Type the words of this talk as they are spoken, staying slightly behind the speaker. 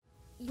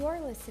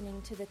You're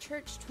listening to the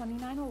Church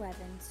 2911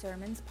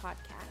 Sermons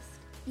Podcast.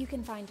 You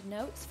can find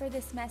notes for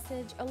this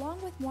message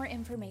along with more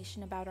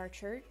information about our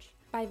church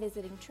by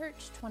visiting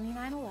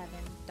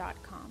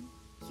church2911.com.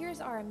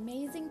 Here's our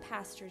amazing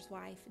pastor's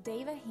wife,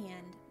 Dava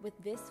Hand, with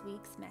this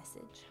week's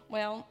message.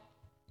 Well,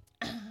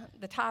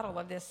 the title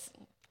of this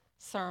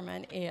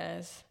sermon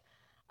is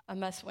A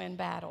Must-Win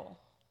Battle.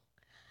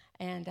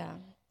 And,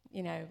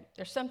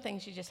 there's some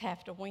things you just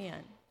have to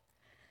win.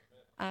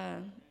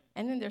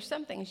 And then there's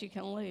some things you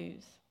can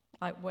lose,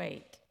 like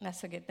weight.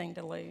 That's a good thing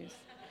to lose.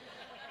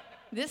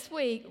 This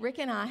week, Rick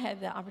and I had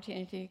the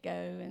opportunity to go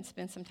and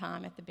spend some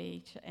time at the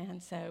beach.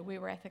 And so we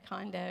were at the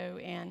condo,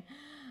 and,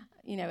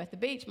 at the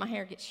beach, my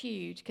hair gets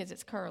huge because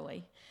it's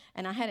curly.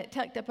 And I had it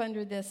tucked up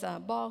under this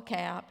ball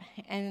cap,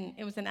 and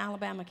it was an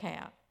Alabama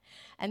cap.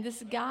 And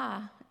this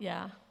guy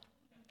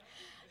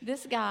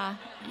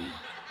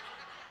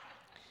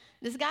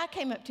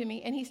came up to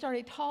me, and he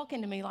started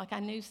talking to me like I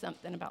knew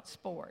something about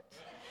sports.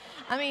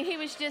 I mean, he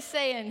was just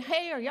saying,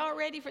 hey, are y'all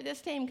ready for this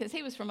team? Because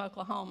he was from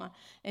Oklahoma.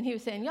 And he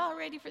was saying, y'all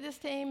ready for this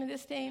team and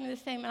this team and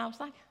this team? And I was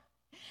like,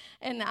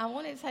 and I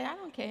wanted to say, I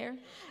don't care.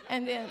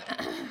 And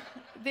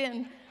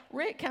then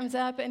Rick comes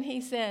up and he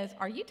says,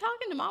 are you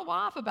talking to my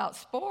wife about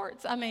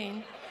sports? I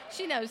mean,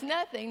 she knows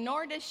nothing,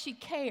 nor does she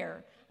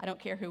care. I don't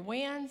care who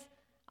wins.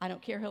 I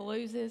don't care who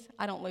loses.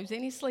 I don't lose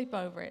any sleep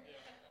over it.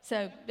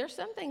 So there's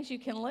some things you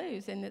can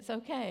lose, and it's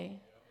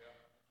okay.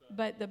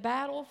 But the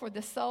battle for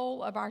the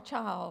soul of our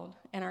child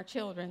and our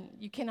children,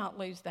 you cannot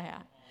lose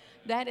that.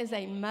 That is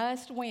a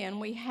must win.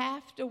 We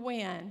have to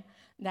win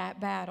that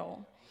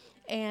battle.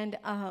 And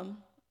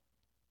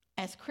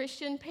as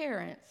Christian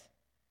parents,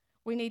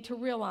 we need to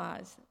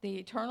realize the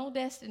eternal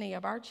destiny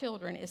of our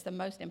children is the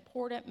most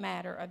important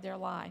matter of their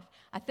life.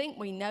 I think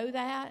we know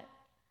that.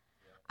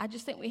 I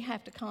just think we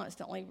have to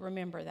constantly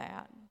remember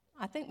that.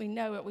 I think we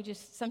know it, we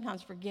just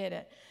sometimes forget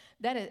it.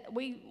 That is,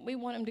 we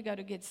want them to go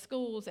to good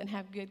schools and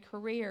have good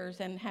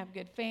careers and have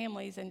good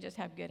families and just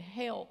have good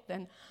health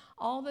and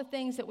all the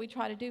things that we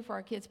try to do for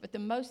our kids. But the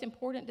most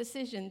important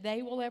decision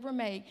they will ever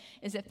make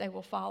is if they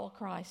will follow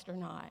Christ or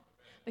not,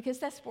 because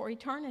that's for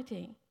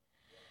eternity.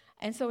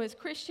 And so as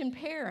Christian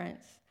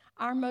parents,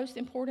 our most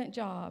important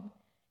job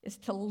is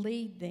to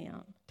lead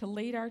them, to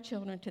lead our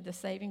children to the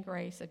saving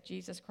grace of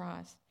Jesus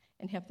Christ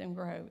and help them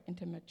grow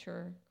into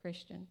mature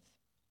Christians.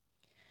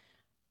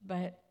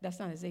 But that's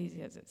not as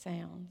easy as it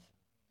sounds,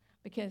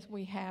 because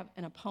we have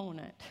an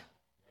opponent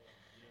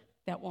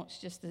that wants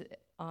just the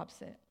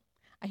opposite.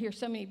 I hear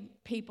so many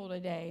people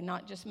today,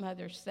 not just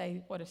mothers,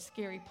 say what a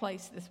scary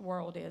place this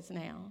world is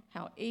now,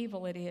 how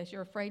evil it is.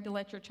 You're afraid to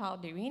let your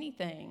child do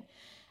anything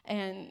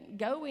and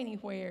go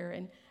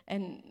anywhere,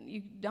 and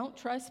you don't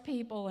trust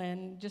people,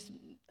 and just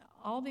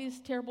all these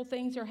terrible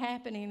things are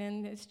happening,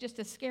 and it's just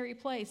a scary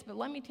place. But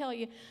let me tell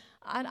you,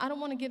 I don't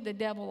want to give the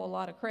devil a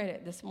lot of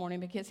credit this morning,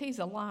 because he's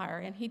a liar,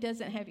 and he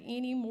doesn't have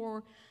any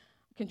more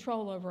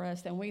control over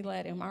us than we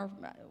let him.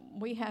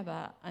 We have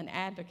an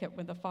advocate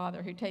with the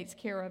Father who takes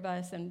care of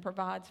us and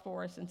provides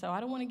for us, and so I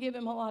don't want to give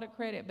him a lot of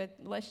credit, but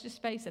let's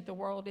just face it, the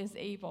world is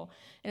evil,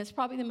 and it's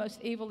probably the most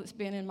evil it's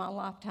been in my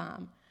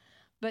lifetime.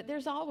 But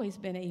there's always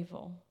been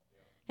evil.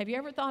 Have you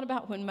ever thought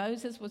about when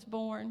Moses was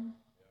born?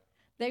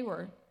 They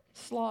were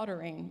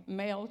slaughtering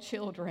male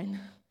children.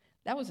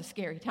 That was a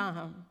scary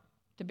time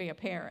to be a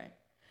parent.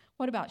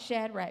 What about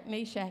Shadrach,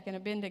 Meshach, and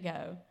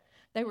Abednego?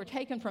 They were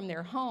taken from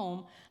their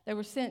home. They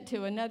were sent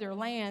to another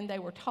land. They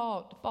were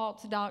taught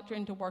false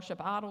doctrine to worship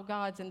idol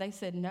gods, and they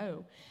said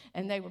no.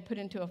 And they were put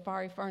into a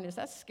fiery furnace.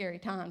 That's a scary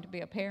time to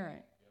be a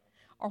parent.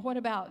 Or what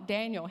about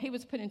Daniel? He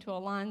was put into a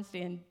lion's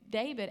den.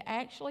 David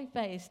actually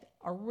faced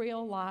a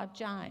real live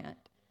giant,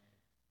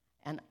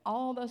 and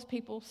all those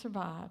people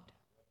survived.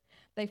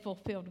 They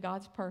fulfilled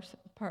God's purpose,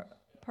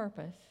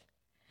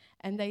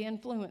 and they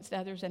influenced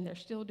others, and they're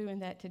still doing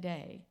that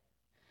today.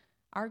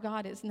 Our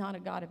God is not a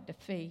God of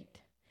defeat.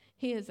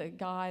 He is a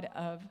God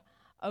of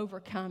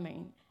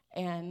overcoming,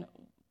 and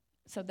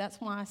so that's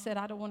why I said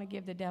I don't want to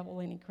give the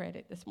devil any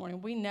credit this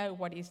morning. We know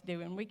what he's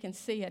doing. We can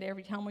see it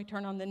every time we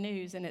turn on the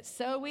news, and it's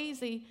so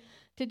easy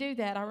to do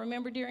that. I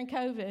remember during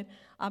COVID,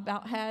 I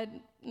about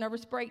had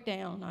nervous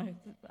breakdown.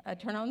 I'd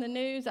turn on the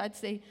news, I'd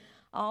see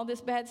all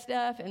this bad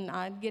stuff, and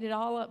I'd get it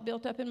all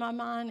built up in my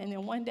mind. And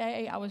then one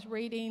day I was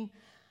reading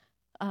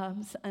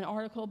an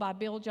article by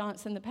Bill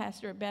Johnson, the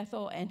pastor at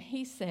Bethel, and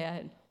he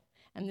said,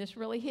 and this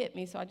really hit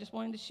me, so I just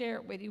wanted to share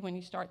it with you when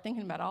you start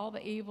thinking about all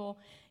the evil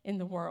in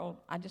the world.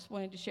 I just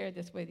wanted to share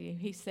this with you.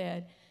 He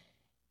said,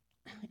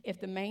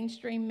 if the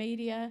mainstream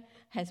media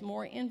has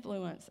more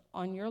influence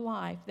on your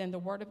life than the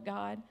Word of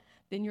God,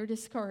 then your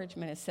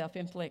discouragement is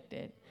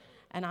self-inflicted.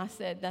 And I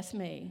said, that's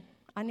me.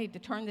 I need to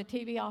turn the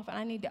TV off, and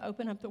I need to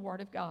open up the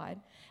Word of God,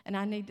 and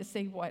I need to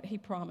see what He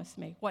promised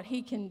me, what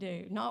He can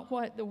do, not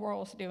what the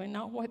world's doing,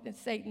 not what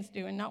Satan's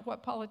doing, not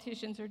what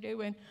politicians are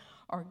doing,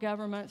 or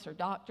governments or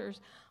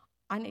doctors.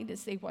 I need to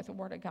see what the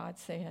Word of God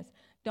says.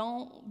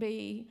 Don't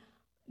be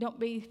Don't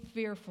be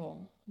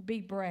fearful. Be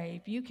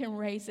brave. You can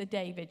raise a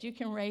David. You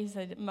can raise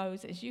a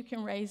Moses. You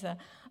can raise a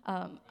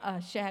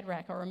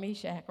Shadrach or a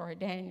Meshach or a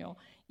Daniel.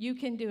 You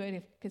can do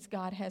it because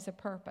God has a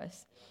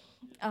purpose.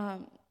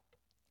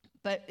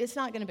 But it's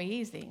not going to be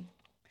easy.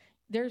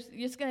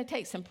 It's going to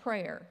take some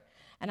prayer.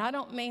 And I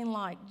don't mean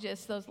like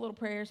just those little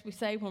prayers we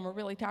say when we're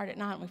really tired at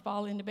night and we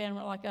fall into bed and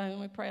we're like, oh, and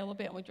we pray a little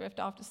bit and we drift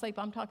off to sleep.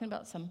 I'm talking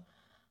about some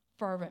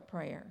fervent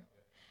prayer.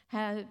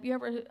 Have you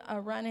ever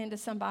run into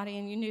somebody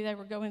and you knew they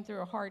were going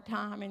through a hard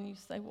time and you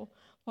say, well,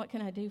 what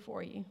can I do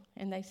for you?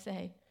 And they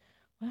say,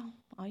 well,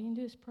 all you can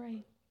do is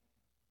pray.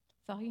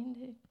 That's all you can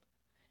do.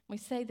 We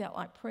say that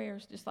like prayer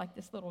is just like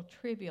this little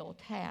trivial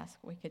task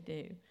we could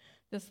do,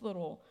 this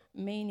little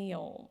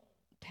menial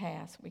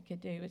task we could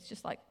do. It's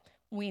just like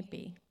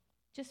wimpy.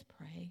 Just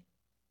pray.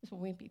 It's a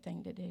wimpy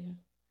thing to do.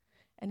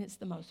 And it's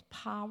the most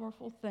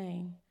powerful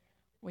thing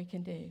we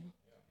can do.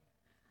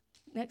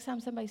 Next time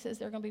somebody says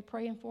they're going to be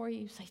praying for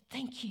you, say,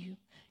 thank you.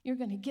 You're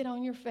going to get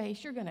on your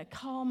face. You're going to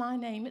call my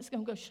name. It's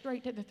going to go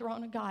straight to the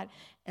throne of God,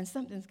 and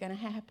something's going to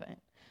happen.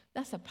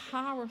 That's a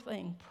powerful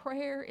thing.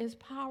 Prayer is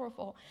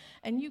powerful,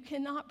 and you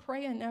cannot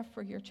pray enough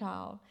for your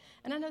child.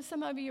 And I know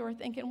some of you are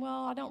thinking,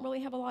 well, I don't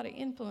really have a lot of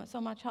influence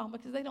on my child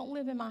because they don't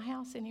live in my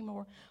house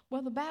anymore.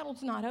 Well, the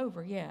battle's not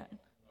over yet.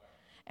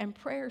 And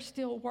prayer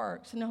still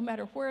works. No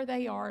matter where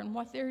they are and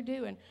what they're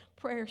doing,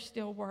 prayer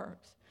still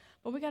works.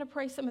 But we got to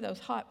pray some of those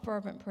hot,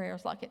 fervent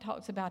prayers like it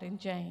talks about in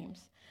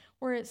James,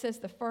 where it says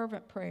the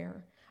fervent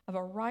prayer of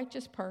a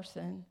righteous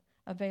person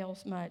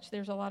avails much.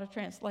 There's a lot of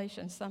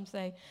translations. Some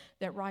say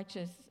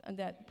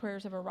that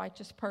prayers of a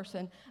righteous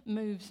person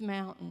moves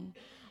mountain,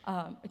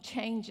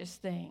 changes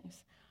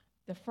things.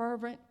 The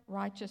fervent,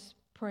 righteous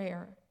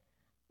prayer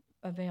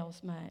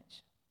avails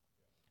much.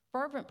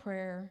 Fervent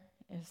prayer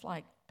is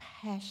like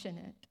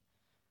passionate,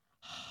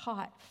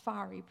 hot,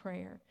 fiery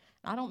prayer.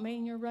 I don't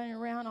mean you're running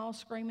around all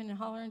screaming and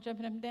hollering,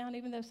 jumping up and down,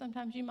 even though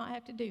sometimes you might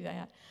have to do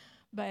that.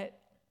 But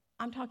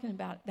I'm talking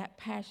about that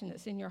passion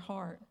that's in your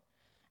heart.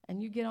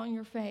 And you get on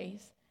your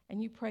face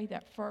and you pray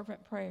that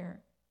fervent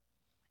prayer.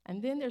 And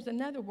then there's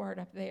another word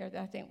up there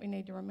that I think we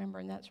need to remember,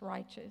 and that's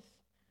righteous.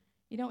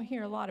 You don't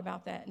hear a lot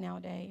about that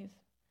nowadays.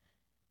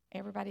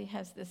 Everybody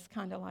has this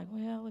kind of like,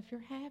 well, if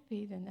you're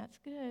happy, then that's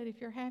good.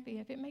 If you're happy,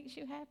 if it makes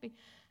you happy.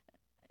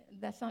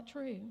 That's not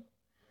true.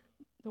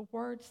 The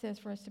word says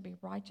for us to be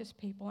righteous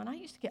people. And I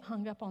used to get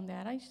hung up on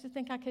that. I used to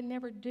think I could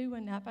never do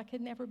enough. I could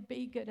never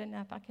be good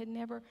enough. I could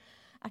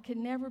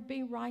never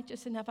be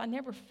righteous enough. I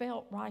never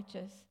felt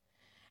righteous.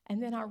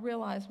 And then I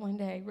realized one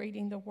day,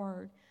 reading the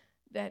word,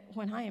 that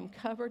when I am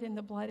covered in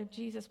the blood of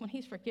Jesus, when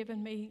he's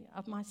forgiven me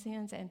of my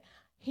sins and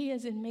he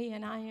is in me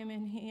and I am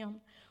in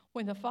him,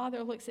 when the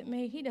Father looks at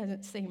me, he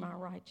doesn't see my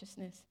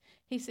righteousness.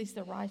 He sees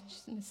the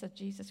righteousness of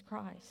Jesus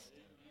Christ.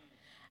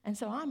 And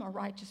so I'm a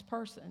righteous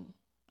person.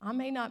 I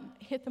may not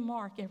hit the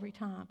mark every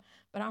time,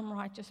 but I'm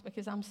righteous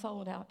because I'm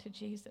sold out to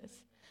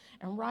Jesus.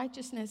 And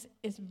righteousness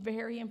is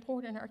very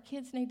important. Our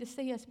kids need to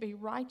see us be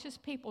righteous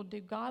people, do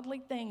godly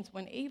things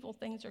when evil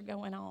things are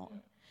going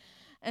on.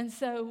 And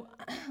so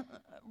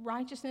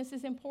righteousness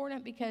is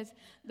important because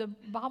the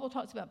Bible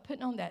talks about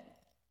putting on that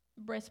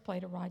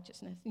breastplate of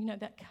righteousness. You know,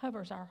 that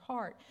covers our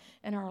heart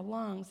and our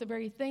lungs, the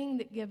very thing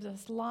that gives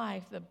us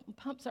life, that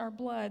pumps our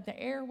blood, the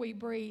air we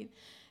breathe.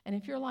 And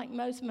if you're like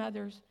most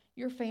mothers,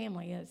 your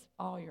family is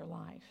all your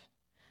life.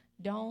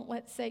 Don't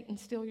let Satan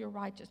steal your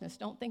righteousness.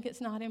 Don't think it's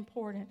not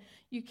important.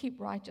 You keep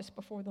righteous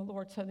before the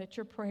Lord so that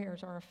your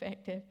prayers are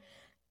effective.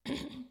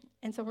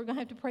 And so we're going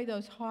to have to pray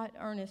those hot,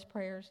 earnest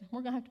prayers.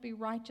 We're going to have to be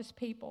righteous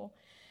people.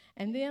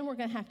 And then we're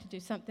going to have to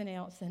do something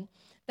else. And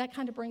that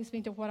kind of brings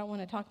me to what I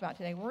want to talk about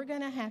today. We're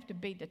going to have to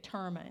be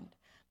determined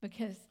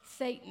because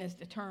Satan is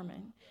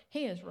determined.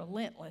 He is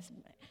relentless.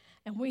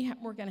 And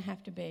we're going to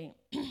have to be.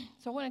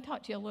 So I want to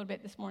talk to you a little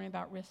bit this morning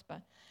about Rizpah.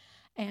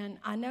 And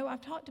I know I've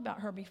talked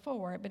about her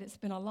before, but it's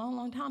been a long,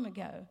 long time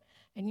ago.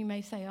 And you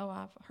may say, oh,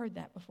 I've heard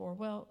that before.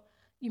 Well,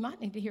 you might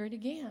need to hear it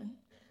again.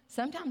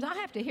 Sometimes I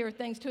have to hear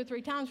things 2 or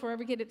 3 times before I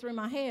ever get it through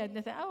my head. And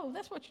I say, oh,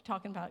 that's what you're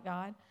talking about,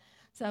 God.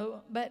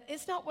 So, but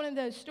it's not one of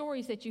those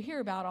stories that you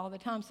hear about all the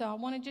time. So I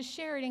want to just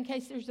share it in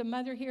case there's a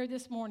mother here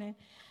this morning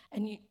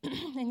and you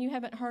and you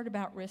haven't heard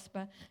about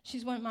Rizpah.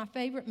 She's one of my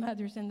favorite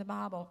mothers in the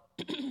Bible.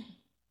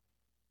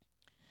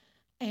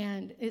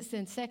 And it's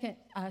in 2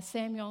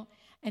 Samuel,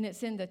 and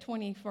it's in the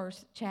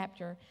 21st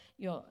chapter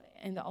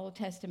in the Old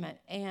Testament.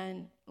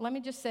 And let me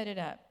just set it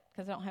up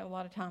because I don't have a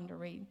lot of time to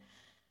read.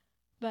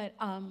 But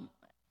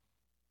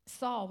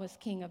Saul was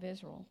king of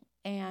Israel,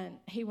 and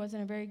he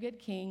wasn't a very good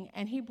king,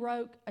 and he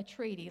broke a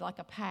treaty, like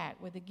a pact,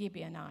 with the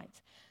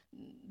Gibeonites.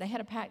 They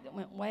had a pact that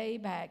went way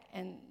back,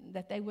 and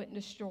that they wouldn't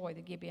destroy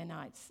the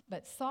Gibeonites.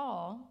 But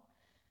Saul,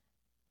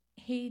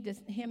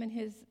 him and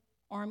his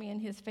army and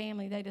his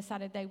family, they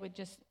decided they would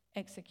just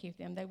execute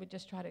them. They would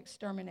just try to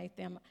exterminate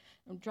them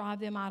and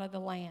drive them out of the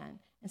land.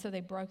 And so they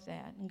broke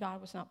that, and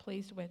God was not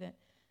pleased with it.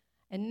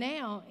 And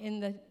now, in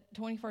the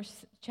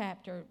 21st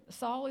chapter,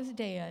 Saul is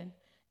dead,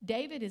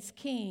 David is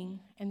king,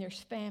 and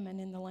there's famine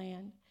in the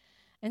land.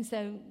 And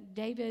so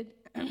David,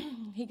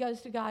 he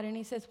goes to God and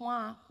he says,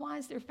 why? Why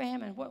is there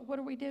famine? What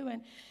are we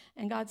doing?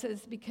 And God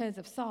says, because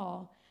of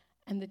Saul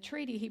and the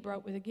treaty he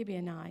broke with the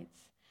Gibeonites.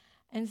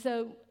 And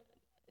so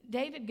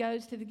David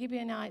goes to the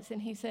Gibeonites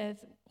and he says,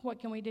 what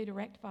can we do to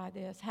rectify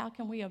this? How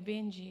can we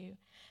avenge you?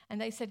 And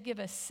they said, give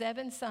us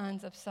 7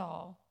 sons of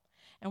Saul,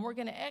 and we're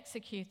going to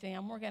execute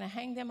them. We're going to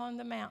hang them on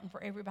the mountain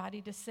for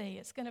everybody to see.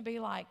 It's going to be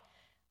like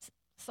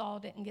Saul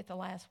didn't get the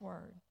last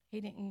word. He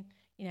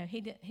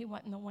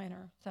wasn't the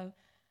winner.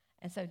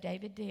 So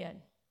David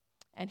did.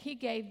 And he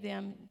gave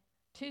them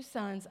 2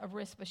 sons of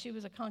Rizpah. She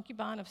was a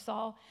concubine of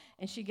Saul,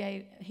 and he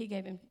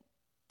gave him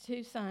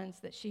 2 sons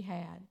that she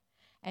had.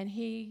 And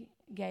he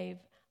gave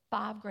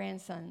 5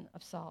 grandsons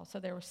of Saul. So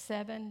there were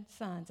 7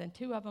 sons, and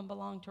 2 of them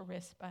belonged to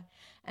Rizpah.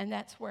 And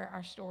that's where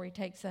our story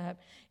takes up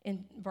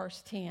in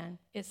verse 10.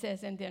 It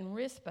says, and then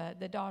Rizpah,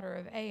 the daughter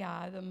of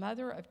Ai, the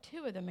mother of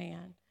 2 of the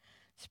men,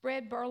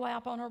 spread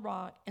burlap on a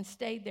rock and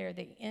stayed there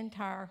the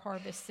entire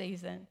harvest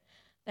season.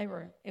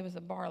 It was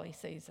a barley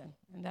season,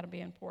 and that'll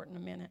be important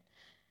in a minute.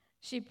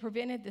 She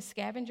prevented the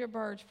scavenger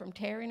birds from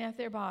tearing at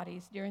their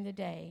bodies during the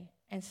day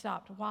and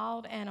stopped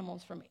wild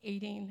animals from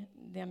eating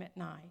them at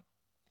night.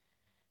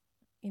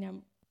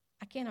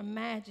 I can't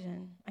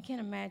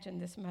imagine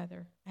this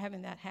mother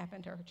having that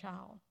happen to her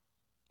child.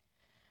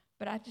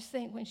 But I just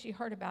think when she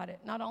heard about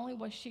it, not only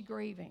was she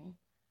grieving,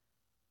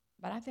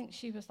 but I think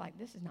she was like,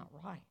 this is not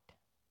right.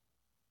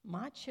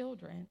 My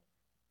children,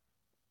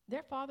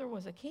 their father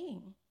was a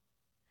king,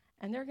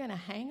 and they're going to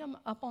hang him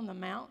up on the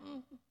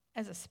mountain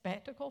as a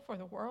spectacle for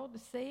the world to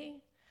see?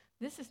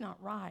 This is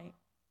not right.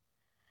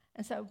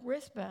 And so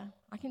Rizpah,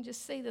 I can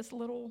just see this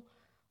little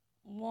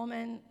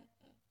woman.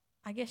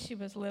 I guess she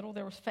was little.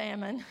 There was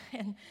famine.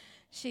 And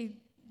she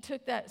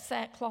took that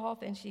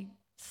sackcloth and she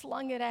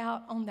slung it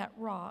out on that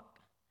rock.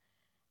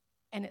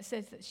 And it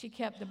says that she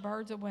kept the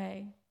birds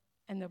away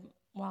and the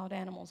wild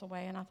animals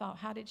away. And I thought,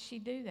 how did she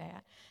do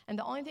that? And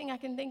the only thing I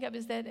can think of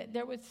is that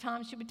there was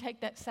times she would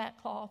take that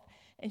sackcloth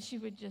and she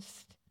would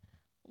just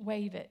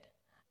wave it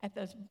at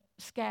those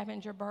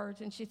scavenger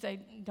birds. And she'd say,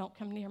 don't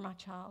come near my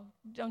child.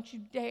 Don't you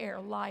dare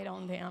light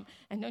on them.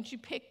 And don't you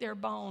pick their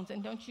bones.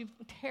 And don't you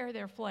tear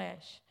their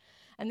flesh.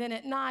 And then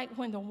at night,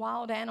 when the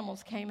wild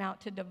animals came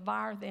out to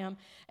devour them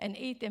and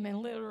eat them and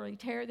literally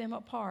tear them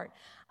apart,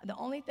 the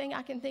only thing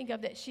I can think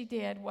of that she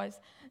did was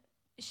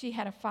she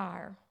had a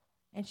fire,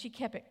 and she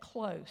kept it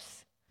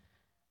close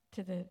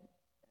to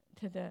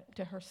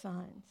her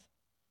sons.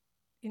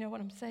 You know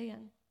what I'm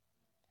saying?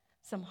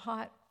 Some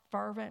hot,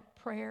 fervent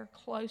prayer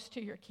close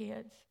to your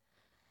kids.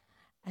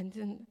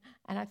 And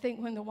I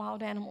think when the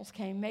wild animals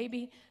came,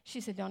 maybe she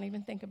said, don't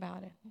even think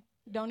about it.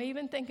 Don't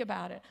even think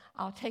about it.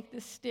 I'll take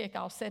this stick,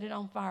 I'll set it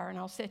on fire, and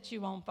I'll set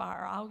you on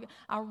fire.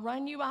 I'll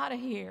run you out of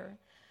here.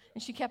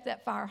 And she kept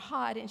that fire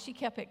hot, and she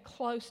kept it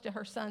close to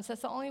her sons.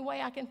 That's the only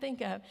way I can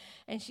think of.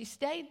 And she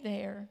stayed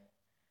there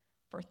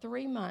for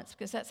 3 months,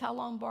 because that's how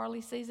long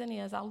barley season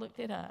is. I looked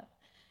it up.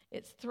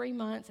 It's 3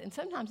 months, and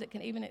sometimes it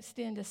can even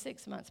extend to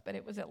 6 months, but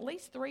it was at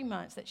least 3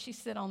 months that she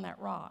sat on that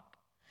rock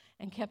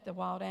and kept the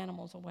wild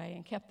animals away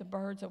and kept the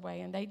birds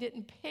away. And they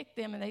didn't pick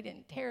them and they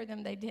didn't tear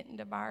them. They didn't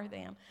devour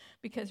them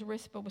because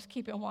Rizpah was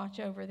keeping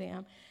watch over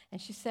them. And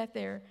she sat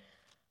there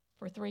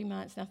for 3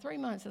 months. Now, 3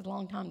 months is a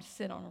long time to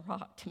sit on a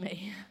rock to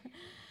me.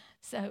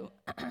 So,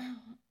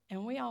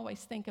 and we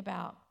always think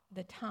about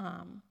the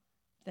time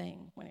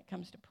thing when it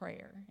comes to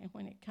prayer and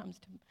when it comes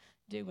to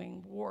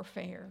doing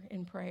warfare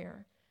in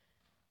prayer.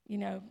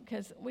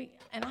 Because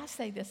and I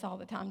say this all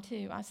the time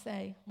too. I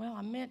say, well,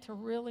 I meant to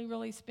really,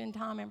 really spend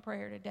time in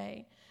prayer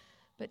today,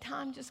 but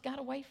time just got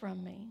away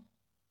from me.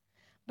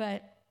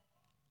 But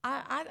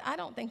I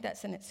don't think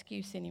that's an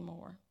excuse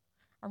anymore.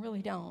 I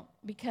really don't,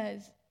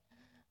 because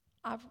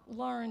I've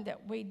learned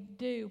that we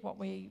do what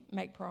we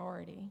make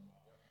priority.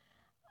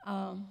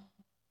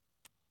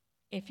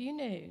 If you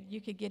knew you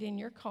could get in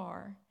your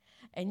car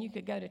and you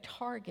could go to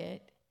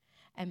Target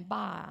and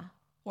buy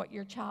what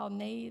your child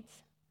needs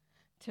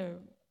to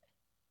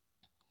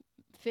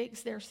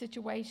fix their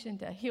situation,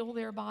 to heal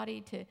their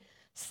body, to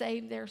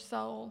save their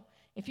soul.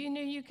 If you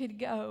knew you could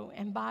go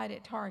and buy it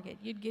at Target,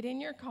 you'd get in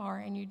your car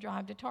and you'd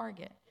drive to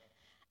Target.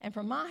 And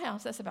from my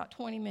house, that's about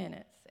 20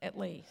 minutes at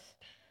least.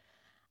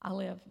 I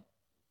live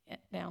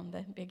down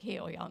the big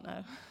hill, y'all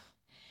know.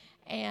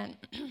 And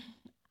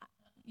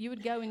you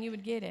would go and you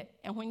would get it.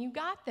 And when you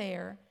got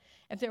there,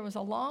 if there was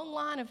a long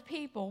line of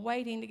people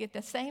waiting to get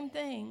the same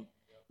thing,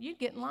 you'd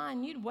get in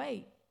line, you'd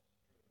wait.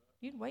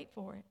 You'd wait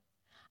for it.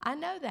 I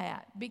know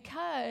that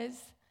because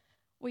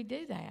we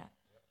do that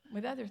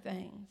with other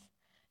things.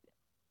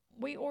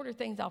 We order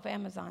things off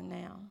Amazon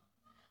now.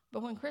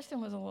 But when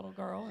Kristen was a little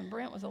girl and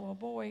Brent was a little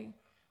boy,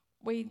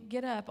 we'd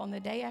get up on the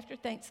day after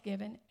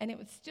Thanksgiving, and it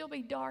would still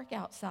be dark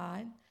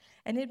outside,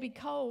 and it'd be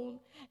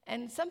cold,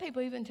 and some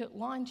people even took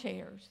lawn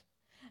chairs,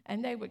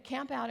 and they would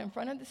camp out in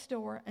front of the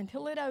store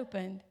until it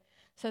opened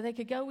so they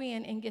could go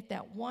in and get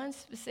that one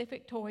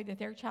specific toy that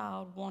their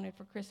child wanted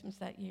for Christmas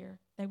that year.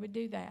 They would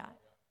do that.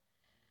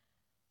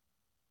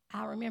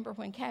 I remember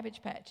when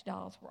Cabbage Patch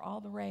dolls were all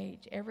the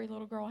rage. Every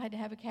little girl had to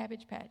have a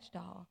Cabbage Patch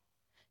doll.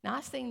 Now,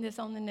 I seen this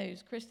on the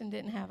news. Kristen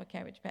didn't have a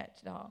Cabbage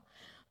Patch doll.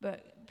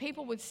 But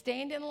people would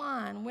stand in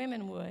line,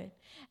 women would,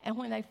 and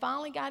when they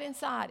finally got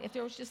inside, if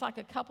there was just like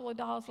a couple of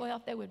dolls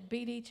left, they would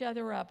beat each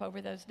other up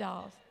over those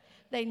dolls.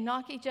 They'd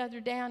knock each other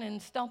down and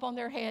stomp on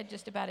their head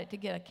just about it to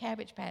get a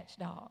Cabbage Patch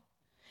doll.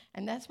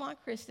 And that's why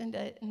Kristen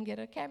didn't get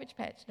a Cabbage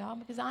Patch doll,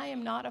 because I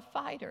am not a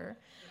fighter.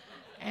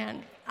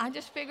 And I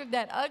just figured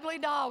that ugly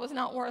doll was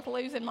not worth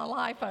losing my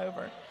life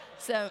over.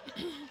 So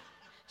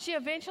she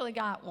eventually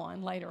got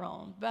one later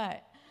on,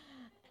 but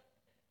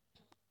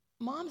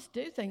moms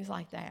do things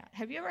like that.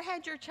 Have you ever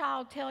had your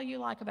child tell you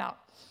like about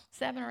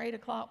 7 or 8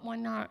 o'clock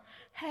one night,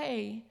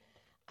 hey,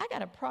 I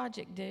got a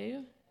project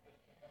due?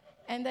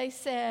 And they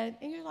said,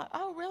 and you're like,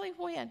 oh, really?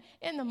 When?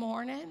 In the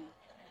morning.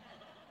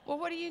 Well,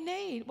 what do you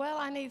need? Well,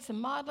 I need some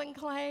modeling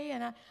clay,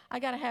 and I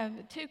got to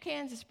have 2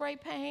 cans of spray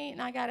paint,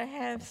 and I got to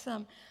have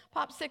some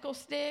popsicle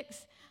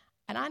sticks.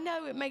 And I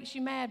know it makes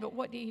you mad, but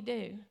what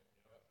do?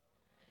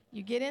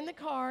 You get in the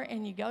car,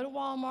 and you go to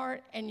Walmart,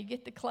 and you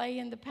get the clay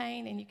and the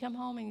paint, and you come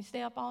home, and you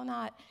stay up all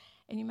night,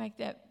 and you make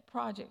that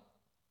project.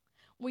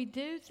 We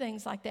do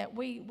things like that.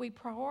 We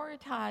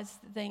prioritize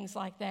things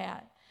like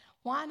that.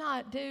 Why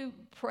not do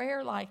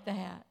prayer like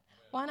that?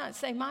 Why not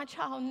say, my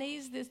child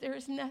needs this. There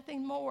is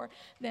nothing more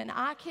than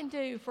I can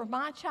do for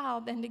my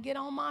child than to get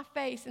on my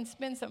face and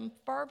spend some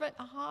fervent,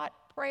 hot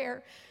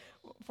prayer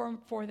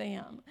for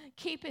them.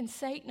 Keeping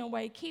Satan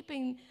away,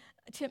 keeping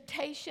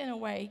temptation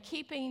away,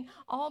 keeping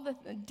all the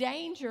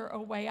danger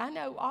away. I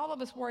know all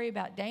of us worry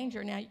about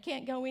danger now. You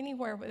can't go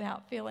anywhere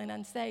without feeling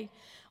unsafe.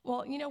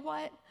 Well, you know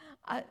what?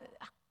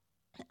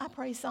 I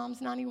pray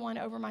Psalms 91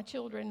 over my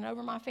children and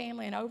over my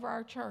family and over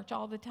our church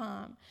all the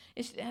time.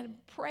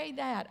 Pray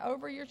that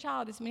over your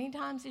child as many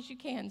times as you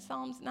can.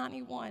 Psalms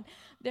 91.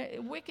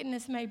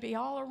 Wickedness may be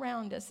all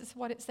around us. This is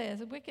what it says.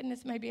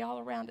 Wickedness may be all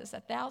around us.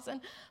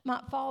 1,000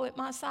 might fall at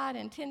my side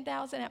and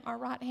 10,000 at my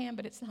right hand,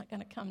 but it's not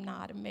going to come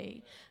nigh to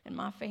me and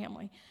my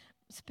family.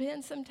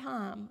 Spend some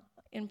time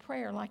in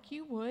prayer like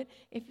you would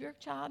if your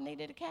child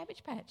needed a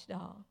Cabbage Patch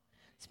doll.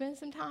 Spend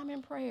some time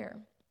in prayer,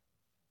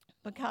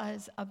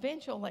 because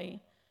eventually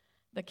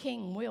the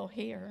king will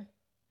hear.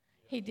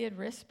 He did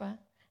Rizpah,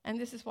 and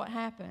this is what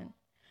happened.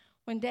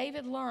 When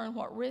David learned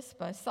what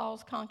Rizpah,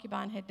 Saul's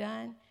concubine, had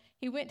done,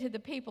 he went to the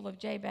people of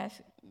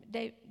Jabesh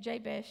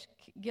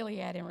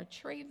Gilead and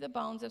retrieved the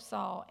bones of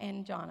Saul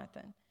and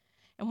Jonathan.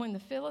 And when the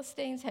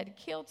Philistines had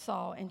killed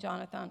Saul and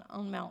Jonathan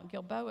on Mount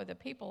Gilboa, the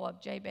people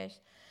of Jabesh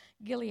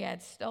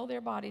Gilead stole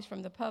their bodies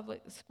from the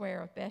public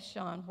square of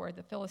Bethshan, where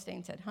the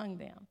Philistines had hung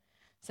them.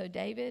 So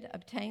David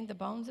obtained the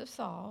bones of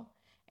Saul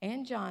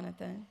and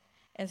Jonathan,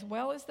 as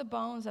well as the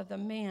bones of the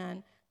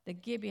men the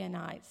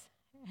Gibeonites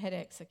had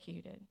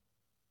executed.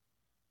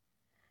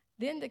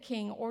 Then the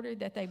king ordered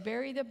that they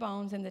bury the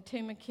bones in the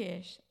tomb of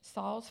Kish,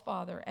 Saul's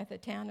father, at the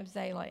town of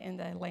Zelah in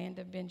the land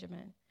of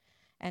Benjamin.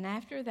 And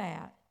after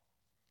that,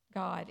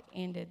 God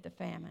ended the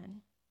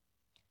famine.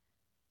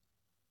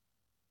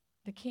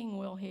 The king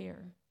will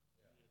hear,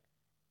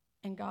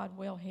 and God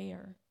will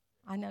hear.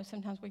 I know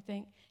sometimes we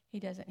think, he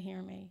doesn't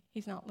hear me.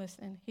 He's not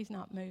listening. He's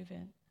not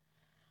moving.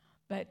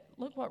 But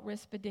look what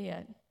Rizpah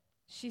did.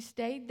 She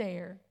stayed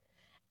there,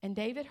 and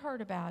David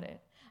heard about it.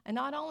 And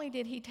not only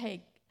did he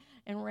take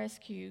and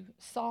rescue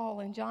Saul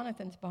and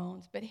Jonathan's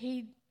bones, but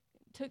he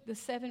took the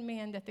 7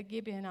 men that the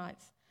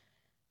Gibeonites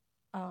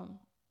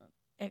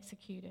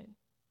executed,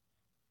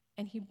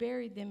 and he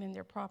buried them in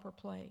their proper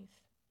place.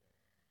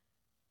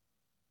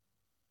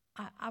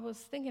 I was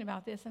thinking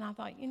about this, and I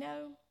thought,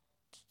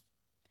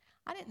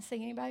 I didn't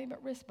see anybody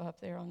but Rizpah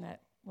up there on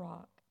that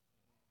rock.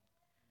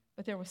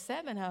 But there were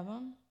 7 of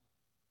them.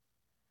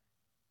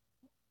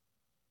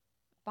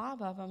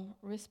 5 of them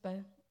Rizpah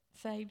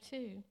saved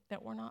too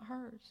that were not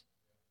hers.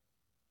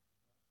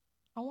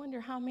 I wonder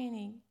how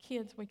many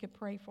kids we could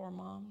pray for,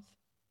 moms,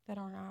 that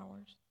aren't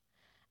ours.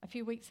 A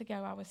few weeks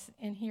ago, I was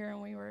in here,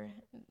 and we were,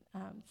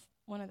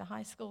 one of the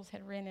high schools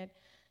had rented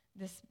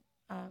this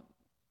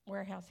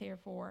warehouse here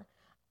for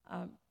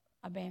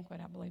a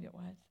banquet, I believe it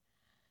was.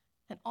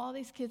 And all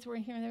these kids were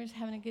in here, and they were just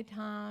having a good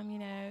time,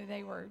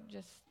 They were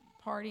just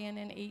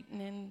partying and eating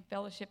and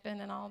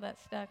fellowshipping and all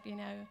that stuff,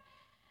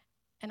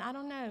 And I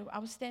don't know. I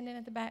was standing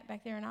at the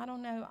back there, and I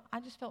don't know. I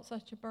just felt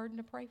such a burden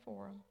to pray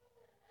for them.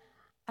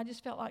 I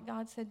just felt like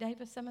God said,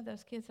 David, some of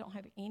those kids don't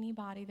have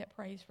anybody that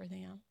prays for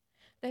them.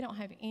 They don't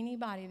have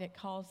anybody that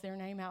calls their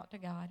name out to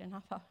God. And I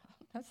thought,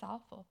 that's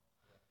awful.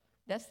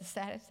 That's the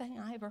saddest thing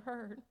I ever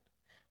heard.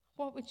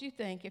 What would you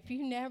think if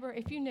you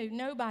knew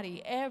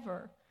nobody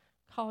ever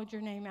called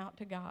your name out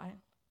to God?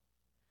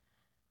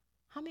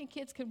 How many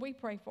kids could we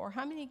pray for?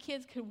 How many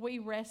kids could we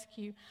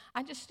rescue?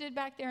 I just stood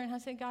back there and I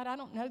said, God, I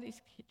don't know these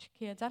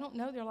kids. I don't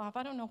know their life.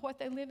 I don't know what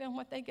they live in,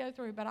 what they go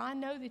through, but I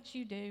know that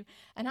you do.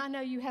 And I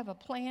know you have a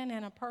plan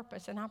and a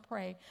purpose, and I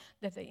pray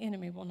that the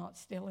enemy will not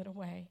steal it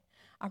away.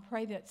 I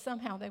pray that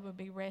somehow they would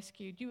be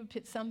rescued. You would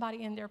put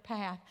somebody in their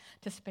path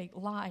to speak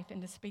life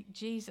and to speak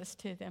Jesus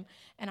to them.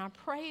 And I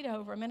prayed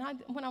over them.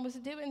 And when I was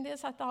doing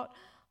this, I thought,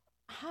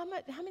 how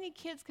many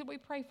kids could we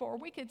pray for? Or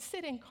we could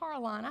sit in car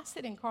line. I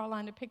sit in car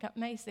line to pick up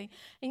Macy.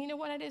 And you know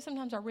what I do?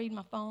 Sometimes I read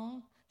my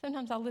phone.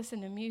 Sometimes I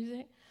listen to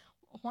music.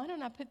 Why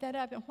don't I put that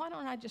up? And why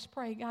don't I just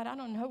pray, God, I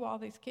don't know all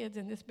these kids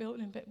in this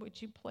building, but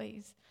would you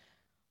please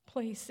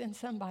send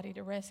somebody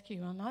to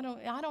rescue them?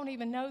 I don't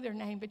even know their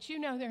name, but you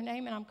know their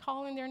name, and I'm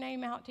calling their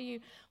name out to you.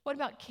 What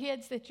about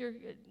kids that your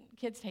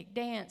kids take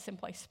dance and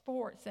play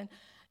sports? And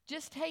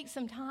just take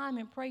some time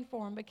and pray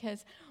for them,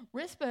 because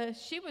Rizpah,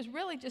 she was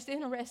really just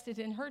interested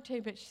in her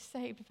 2, but she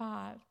saved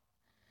 5.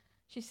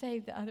 She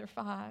saved the other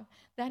 5.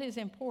 That is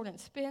important.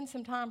 Spend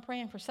some time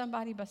praying for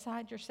somebody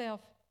beside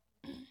yourself.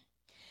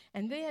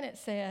 And then it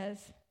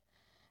says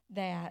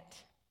that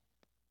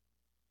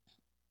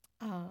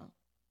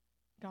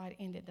God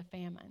ended the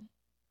famine.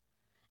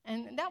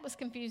 And that was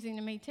confusing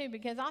to me too,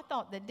 because I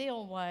thought the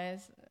deal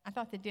was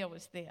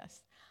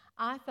this.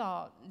 I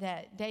thought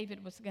that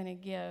David was going to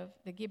give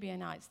the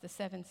Gibeonites the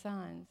 7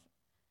 sons,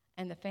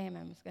 and the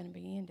famine was going to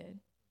be ended.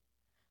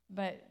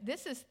 But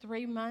this is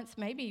 3 months,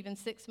 maybe even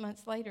 6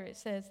 months later, it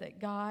says that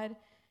God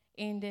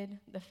ended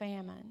the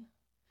famine.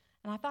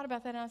 And I thought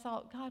about that, and I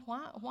thought, God,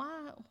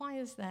 why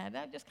is that?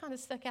 That just kind of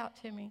stuck out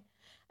to me.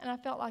 And I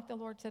felt like the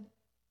Lord said,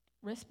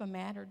 Rizpah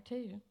mattered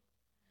too.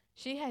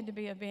 She had to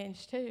be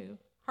avenged too.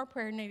 Her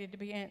prayer needed to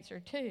be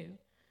answered too.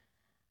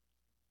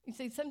 You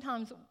see,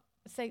 sometimes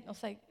Satan will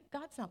say,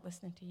 God's not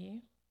listening to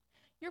you.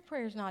 Your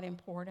prayer's not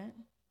important.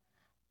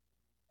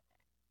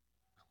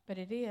 But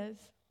it is.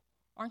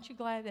 Aren't you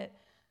glad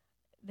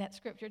that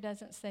scripture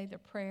doesn't say the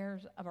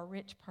prayers of a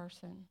rich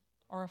person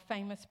or a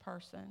famous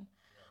person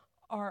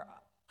or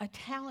a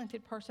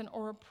talented person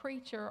or a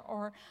preacher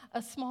or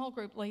a small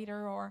group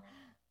leader or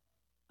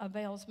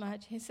avails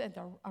much? He said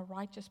a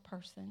righteous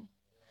person.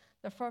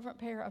 The fervent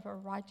prayer of a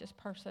righteous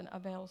person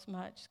avails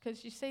much.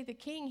 Because you see, the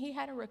king, he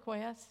had a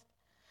request.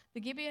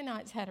 The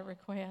Gibeonites had a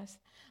request.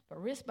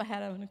 But Rizpah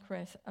had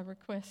a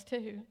request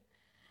too.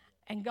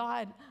 And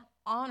God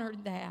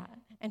honored that.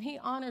 And he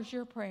honors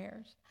your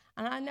prayers.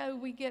 And I know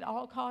we get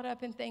all caught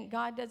up and think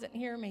God doesn't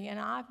hear me. And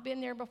I've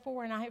been there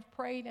before, and I have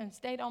prayed and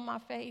stayed on my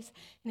face,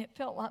 and it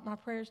felt like my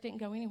prayers didn't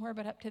go anywhere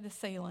but up to the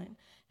ceiling.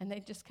 And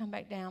they'd just come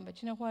back down.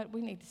 But you know what?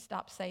 We need to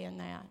stop saying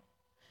that,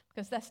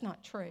 because that's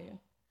not true.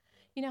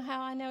 You know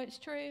how I know it's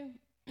true?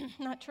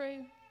 Not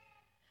true?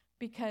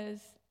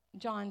 Because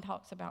John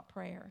talks about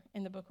prayer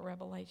in the book of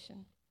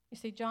Revelation. You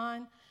see,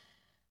 John,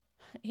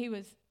 he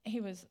was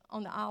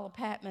on the Isle of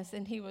Patmos,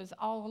 and he was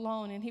all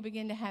alone, and he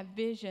began to have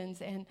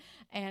visions,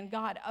 and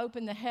God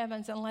opened the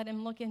heavens and let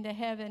him look into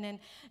heaven,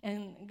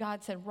 and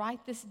God said,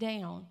 write this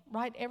down.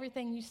 Write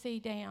everything you see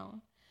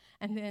down.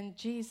 And then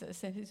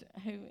Jesus,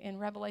 who in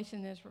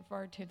Revelation is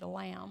referred to the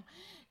Lamb,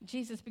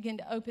 Jesus began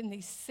to open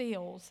these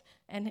seals,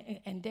 and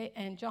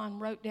John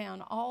wrote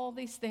down all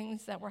these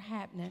things that were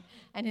happening.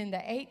 And in the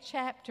 8th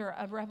chapter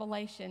of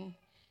Revelation,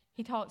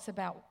 he talks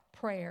about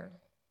prayer.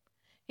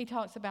 He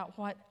talks about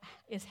what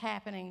is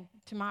happening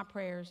to my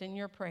prayers and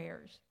your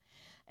prayers.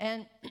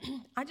 And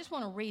I just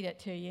want to read it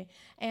to you.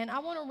 And I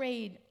want to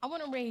read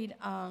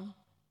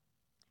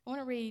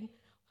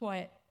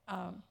what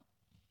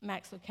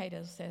Max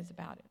Lucado says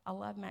about it. I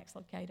love Max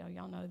Lucado.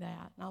 Y'all know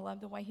that. And I love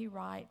the way he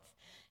writes.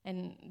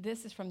 And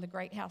this is from The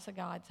Great House of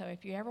God. So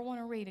if you ever want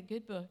to read a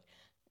good book,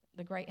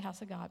 The Great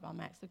House of God by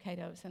Max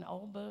Lucado. It's an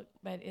old book,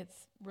 but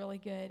it's really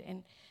good.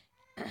 And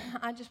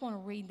I just want to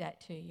read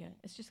that to you.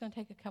 It's just going to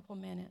take a couple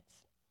minutes.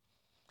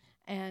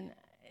 And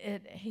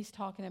he's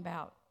talking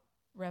about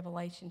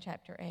Revelation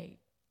chapter 8.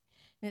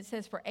 And it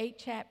says, for 8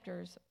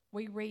 chapters,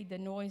 we read the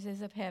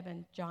noises of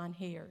heaven John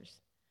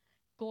hears.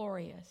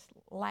 Glorious,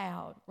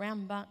 loud,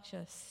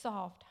 rambunctious,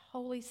 soft,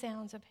 holy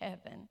sounds of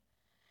heaven.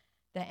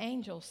 The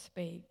angels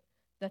speak,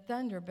 the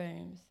thunder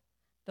booms,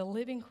 the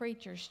living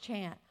creatures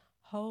chant,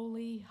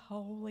 holy,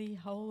 holy,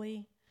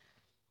 holy.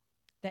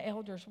 The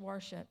elders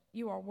worship.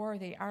 You are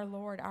worthy, our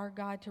Lord, our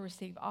God, to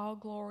receive all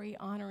glory,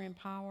 honor, and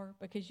power,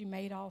 because you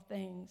made all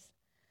things.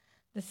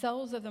 The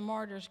souls of the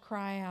martyrs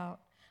cry out,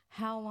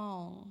 how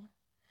long?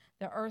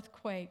 The earth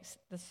quakes,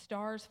 the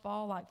stars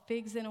fall like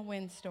figs in a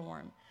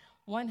windstorm.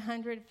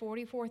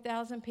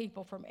 144,000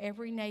 people from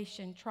every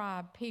nation,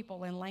 tribe,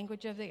 people, and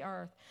language of the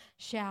earth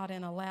shout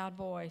in a loud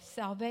voice,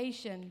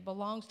 salvation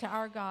belongs to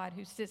our God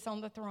who sits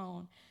on the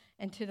throne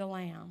and to the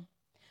Lamb.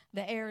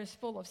 The air is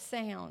full of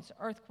sounds,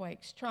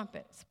 earthquakes,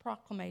 trumpets,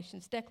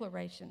 proclamations,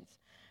 declarations.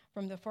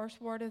 From the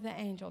first word of the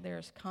angel, there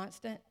is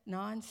constant,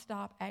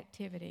 non-stop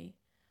activity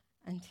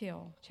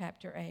until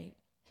chapter 8,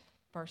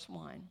 verse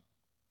 1.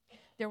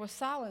 There was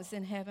silence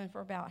in heaven for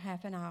about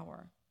half an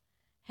hour.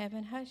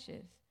 Heaven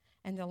hushes,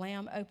 and the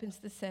Lamb opens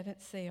the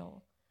 7th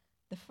seal.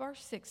 The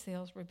first 6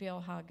 seals reveal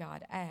how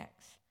God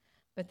acts,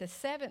 but the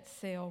 7th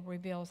seal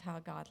reveals how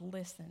God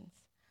listens.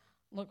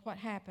 Look what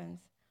happens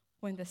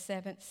when the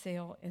 7th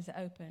seal is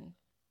opened.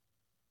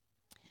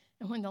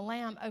 And when the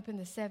Lamb opened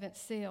the 7th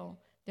seal,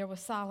 there was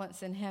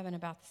silence in heaven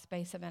about the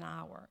space of an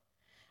hour.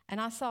 And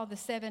I saw the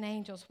 7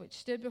 angels which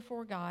stood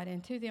before God,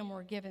 and to them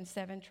were given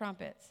 7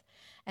 trumpets.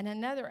 And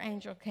another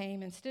angel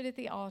came and stood at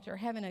the altar,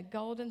 having a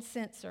golden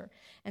censer,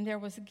 and there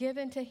was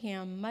given to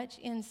him much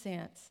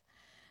incense,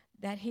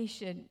 that he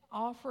should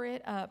offer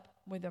it up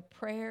with the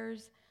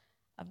prayers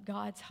of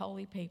God's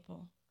holy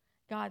people,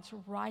 God's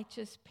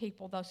righteous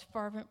people, those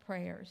fervent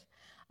prayers,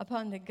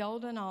 upon the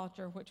golden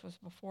altar which was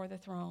before the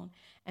throne.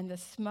 And the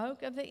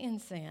smoke of the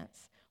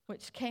incense,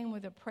 which came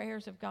with the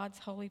prayers of God's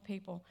holy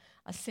people,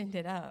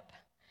 ascended up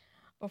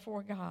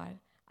before God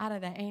out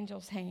of the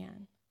angel's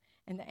hand.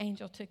 And the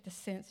angel took the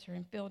censer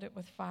and filled it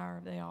with fire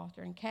of the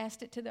altar and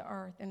cast it to the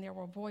earth. And there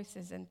were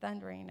voices and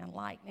thundering and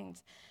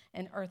lightnings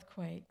and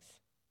earthquakes.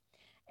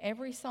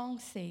 Every song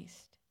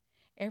ceased.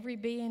 Every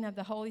being of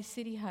the holy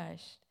city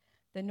hushed.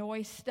 The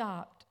noise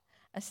stopped.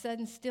 A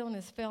sudden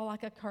stillness fell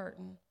like a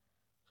curtain.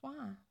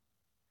 Why?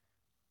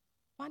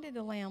 Why did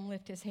the Lamb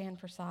lift his hand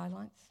for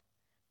silence?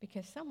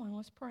 Because someone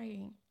was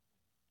praying.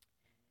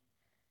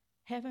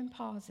 Heaven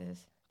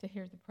pauses to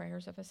hear the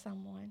prayers of a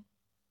someone.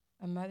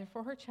 A mother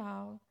for her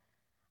child,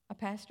 a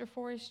pastor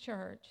for his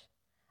church,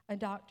 a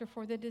doctor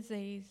for the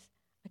diseased,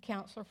 a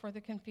counselor for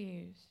the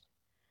confused.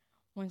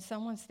 When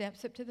someone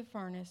steps up to the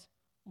furnace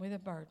with a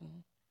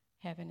burden,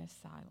 heaven is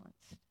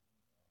silenced.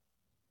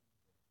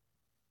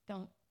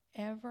 Don't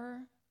ever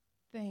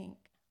think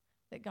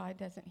that God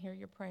doesn't hear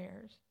your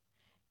prayers.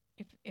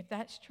 If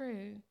that's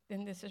true,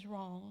 then this is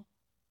wrong.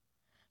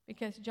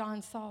 Because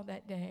John saw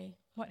that day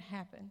what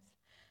happens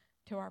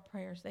to our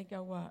prayers. They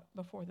go up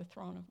before the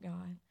throne of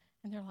God,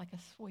 and they're like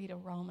a sweet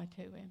aroma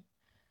to him.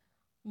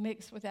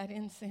 Mixed with that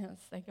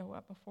incense, they go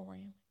up before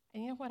him.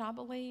 And you know what I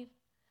believe?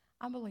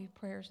 I believe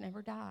prayers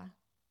never die.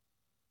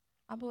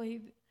 I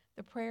believe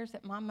the prayers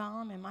that my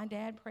mom and my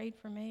dad prayed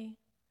for me,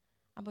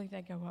 I believe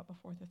they go up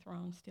before the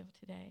throne still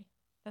today.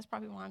 That's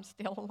probably why I'm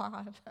still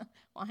alive.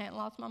 Well, I hadn't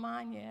lost my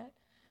mind yet,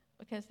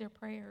 because their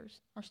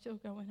prayers are still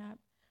going up.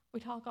 We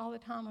talk all the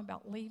time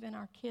about leaving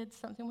our kids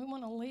something. We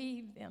want to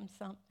leave them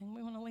something.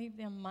 We want to leave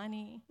them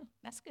money.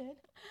 That's good.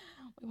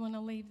 We want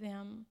to leave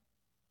them,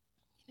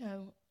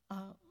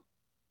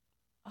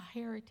 a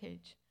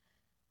heritage.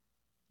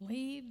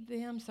 Leave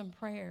them some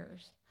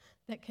prayers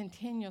that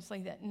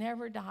continuously, that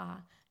never die,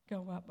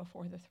 go up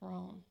before the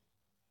throne.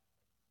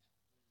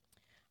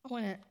 I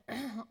want to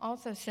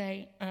also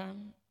say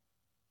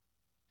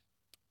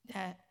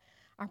that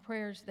our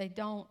prayers, they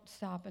don't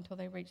stop until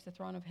they reach the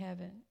throne of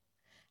heaven.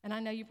 And I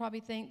know you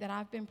probably think that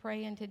I've been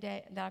praying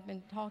today, that I've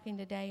been talking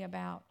today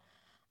about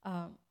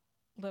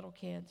little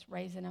kids,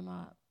 raising them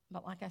up.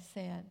 But like I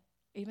said,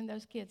 even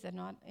those kids that are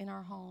not in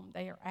our home,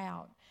 they are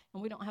out.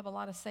 And we don't have a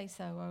lot of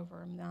say-so over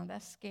them. Now,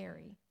 that's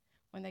scary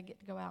when they get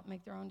to go out and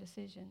make their own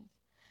decisions.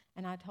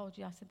 And I told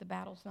you, I said, the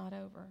battle's not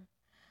over.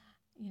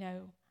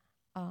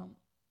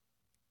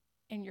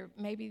 And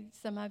maybe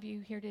some of you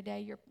here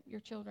today, your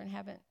children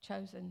haven't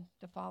chosen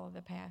to follow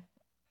the path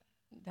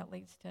that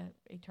leads to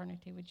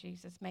eternity with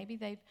Jesus. Maybe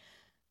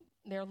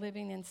they're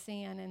living in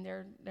sin, and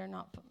they're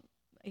not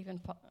even,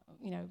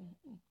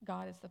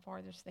 God is the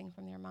farthest thing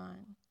from their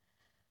mind.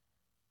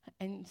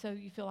 And so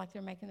you feel like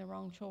they're making the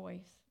wrong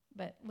choice.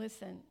 But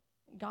listen,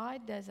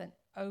 God doesn't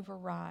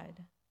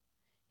override.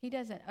 He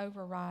doesn't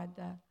override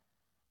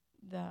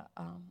the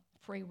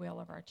free will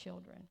of our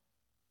children.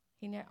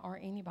 Or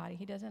anybody.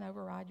 He doesn't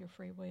override your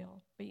free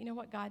will. But you know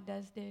what God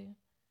does do?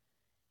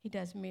 He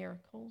does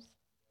miracles.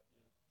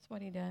 That's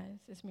what he does,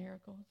 is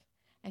miracles.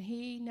 And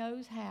he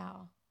knows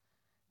how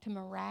to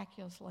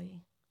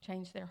miraculously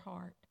change their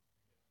heart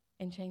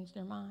and change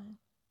their mind.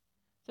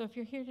 So if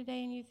you're here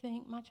today and you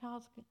think,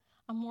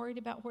 I'm worried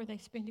about where they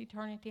spend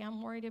eternity.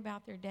 I'm worried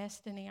about their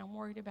destiny. I'm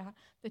worried about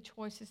the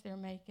choices they're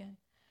making.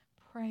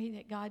 Pray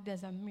that God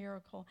does a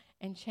miracle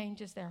and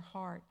changes their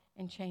heart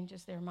and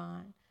changes their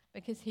mind,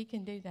 because he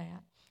can do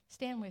that.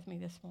 Stand with me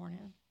this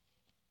morning.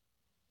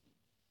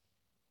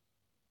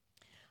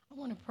 I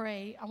want to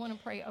pray. I want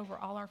to pray over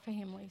all our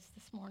families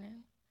this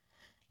morning.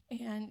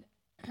 And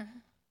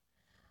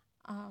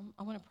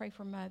I want to pray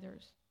for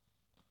mothers.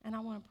 And I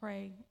want to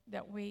pray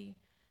that we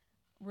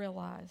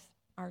realize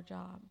our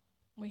job.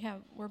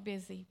 We're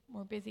busy.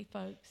 We're busy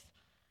folks.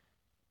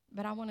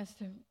 But I want us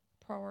to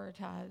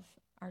prioritize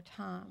our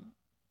time.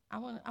 I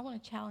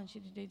want to challenge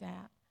you to do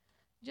that.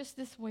 Just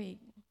this week,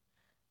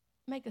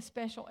 make a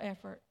special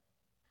effort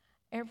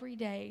every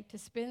day to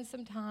spend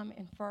some time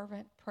in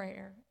fervent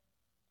prayer.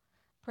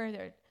 Prayer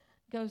that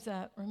goes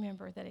up,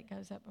 remember that it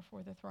goes up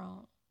before the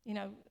throne.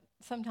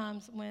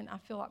 Sometimes when I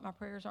feel like my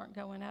prayers aren't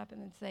going up,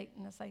 and then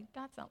Satan will say,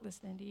 God's not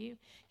listening to you.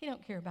 He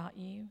don't care about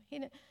you.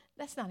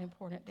 That's not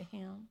important to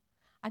him.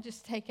 I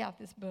just take out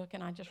this book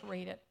and I just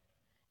read it,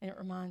 and it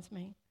reminds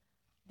me.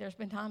 There's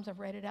been times I've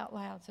read it out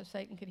loud so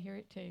Satan could hear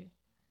it too.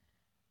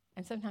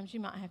 And sometimes you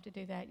might have to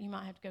do that. You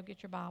might have to go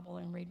get your Bible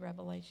and read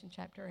Revelation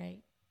chapter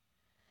 8.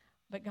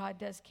 But God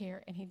does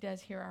care, and he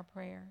does hear our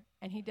prayer.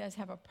 And he does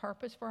have a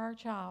purpose for our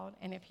child.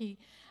 And if he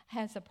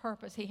has a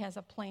purpose, he has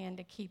a plan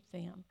to keep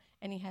them.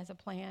 And he has a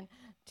plan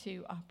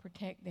to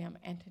protect them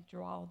and to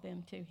draw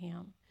them to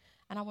him.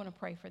 And I want to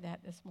pray for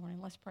that this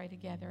morning. Let's pray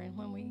together. And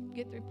when we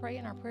get through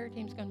praying, our prayer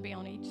team's going to be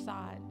on each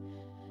side.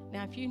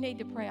 Now, if you need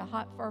to pray a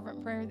hot,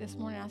 fervent prayer this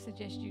morning, I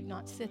suggest you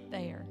not sit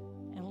there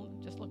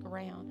and just look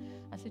around.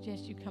 I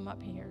suggest you come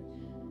up here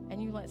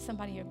and you let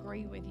somebody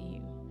agree with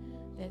you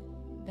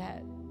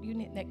that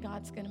that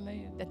God's going to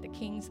move, that the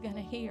King's going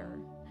to hear,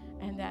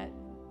 and that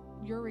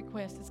your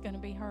request is going to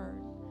be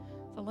heard.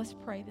 So let's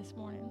pray this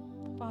morning.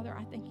 Father,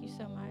 I thank you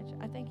so much.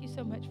 I thank you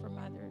so much for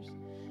mothers.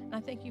 And I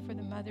thank you for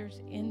the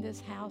mothers in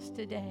this house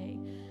today.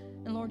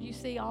 And Lord, you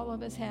see all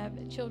of us have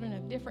children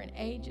of different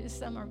ages.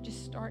 Some are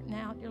just starting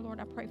out. Dear Lord,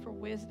 I pray for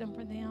wisdom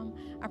for them.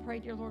 I pray,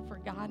 dear Lord, for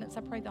guidance.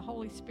 I pray the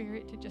Holy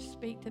Spirit to just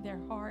speak to their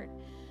heart.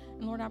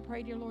 And Lord, I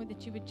pray, dear Lord,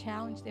 that you would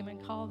challenge them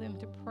and call them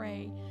to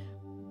pray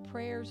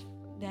prayers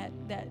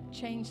that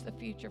change the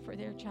future for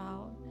their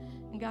child.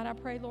 And God, I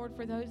pray, Lord,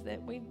 for those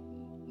that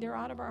they're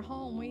out of our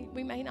home.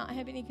 We may not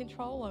have any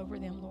control over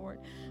them, Lord.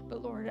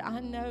 But, Lord, I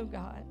know,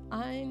 God,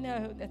 I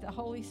know that the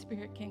Holy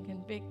Spirit can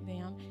convict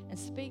them and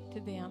speak to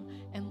them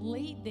and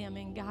lead them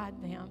and guide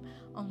them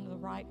on the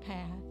right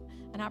path.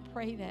 And I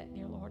pray that,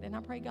 dear Lord. And I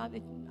pray, God,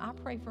 that I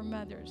pray for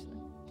mothers,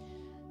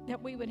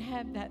 that we would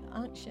have that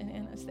unction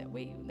in us, that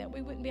we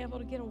wouldn't be able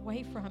to get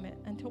away from it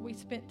until we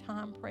spent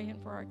time praying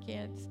for our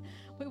kids.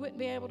 We wouldn't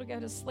be able to go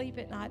to sleep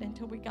at night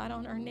until we got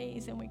on our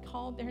knees and we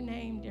called their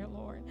name, dear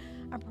Lord.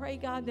 I pray,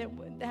 God,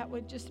 that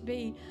would just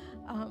be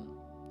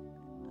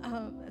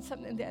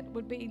something that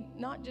would be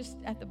not just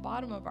at the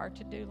bottom of our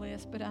to-do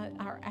list, but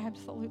our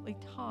absolutely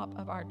top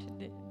of our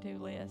to-do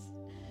list.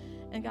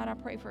 And God, I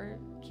pray for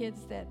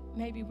kids that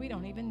maybe we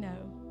don't even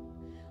know.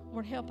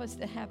 Lord, help us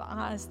to have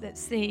eyes that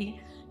see.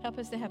 Help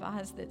us to have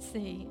eyes that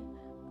see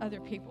other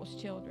people's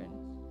children.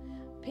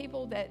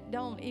 People that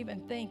don't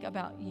even think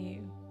about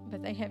you,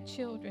 but they have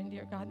children,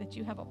 dear God, that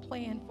you have a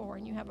plan for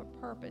and you have a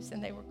purpose,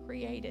 and they were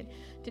created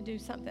to do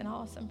something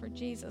awesome for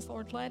Jesus.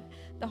 Lord, let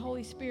the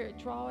Holy Spirit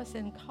draw us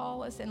and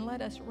call us, and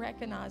let us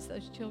recognize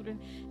those children,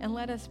 and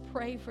let us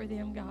pray for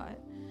them, God,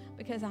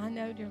 because I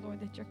know, dear Lord,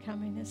 that you're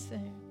coming as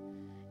soon,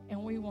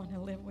 and we want to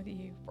live with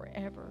you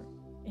forever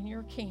in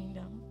your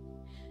kingdom.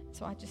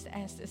 So I just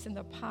ask this in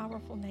the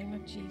powerful name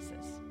of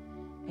Jesus.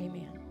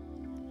 Amen.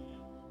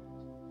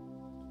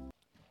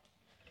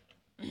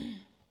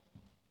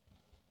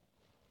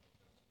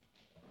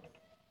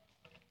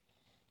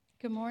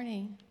 Good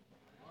morning.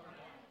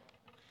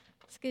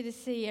 It's good to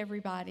see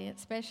everybody,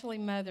 especially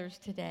mothers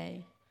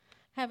today.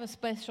 I have a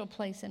special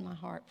place in my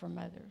heart for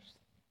mothers.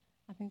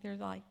 I think they're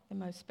like the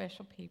most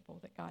special people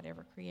that God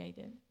ever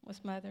created,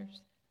 was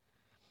mothers.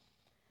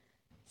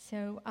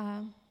 So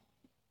I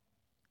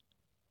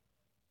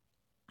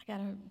got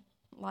a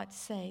lot to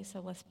say, so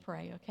let's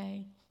pray,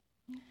 okay?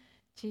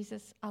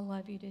 Jesus, I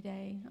love you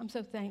today. I'm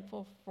so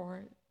thankful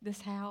for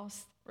this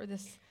house, for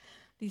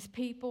these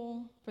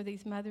people, for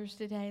these mothers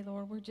today,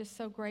 Lord. We're just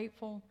so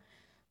grateful.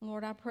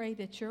 Lord, I pray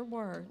that your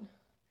word,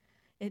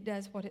 it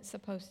does what it's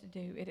supposed to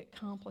do. It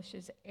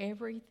accomplishes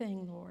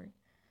everything, Lord,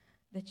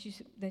 that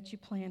you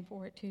plan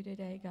for it to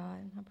today,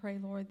 God. I pray,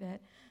 Lord,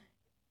 that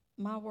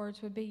my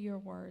words would be your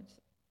words,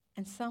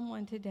 and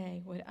someone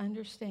today would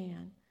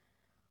understand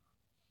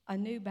a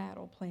new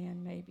battle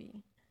plan,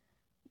 maybe,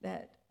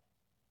 that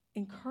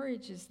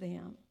encourages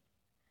them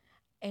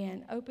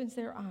and opens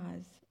their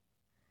eyes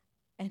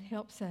and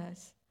helps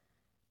us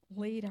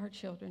lead our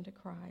children to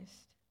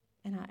Christ.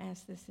 And I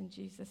ask this in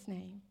Jesus'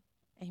 name.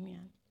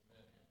 Amen.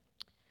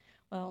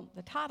 Well,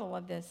 the title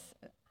of this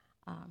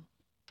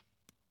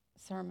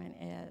sermon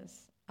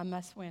is A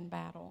Must-Win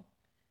Battle.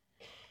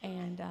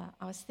 And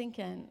I was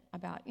thinking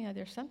about,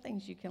 there's some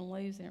things you can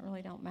lose and it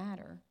really don't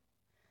matter.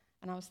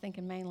 And I was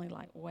thinking mainly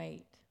like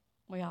weight.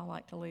 We all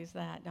like to lose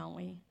that, don't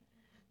we?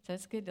 So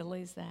it's good to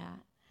lose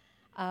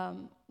that.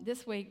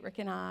 This week, Rick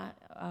and I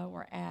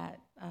were at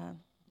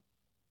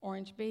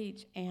Orange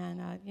Beach, and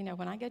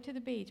when I go to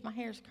the beach, my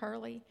hair's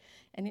curly,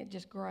 and it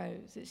just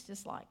grows. It's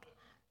just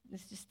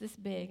this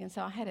big, and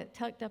so I had it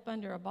tucked up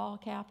under a ball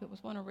cap. It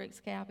was one of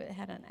Rick's cap. It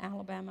had an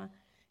Alabama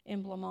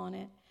emblem on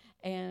it,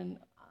 and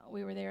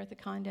we were there at the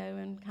condo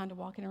and kind of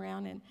walking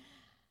around, and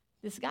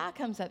this guy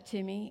comes up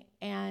to me,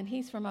 and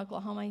he's from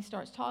Oklahoma. He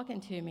starts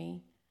talking to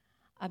me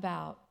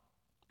about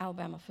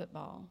Alabama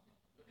football.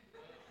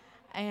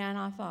 And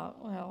I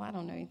thought, well, I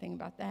don't know anything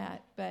about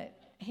that. But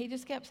he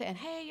just kept saying,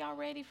 hey, y'all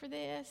ready for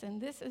this?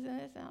 And this is and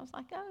this. And I was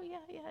like, oh, yeah.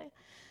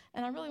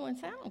 And I really wanted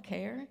to say, I don't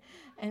care.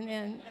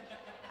 And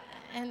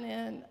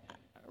then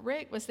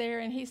Rick was there,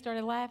 and he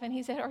started laughing.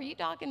 He said, are you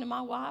talking to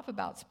my wife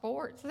about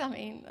sports? I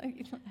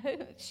mean,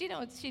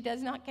 she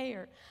does not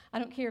care. I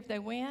don't care if they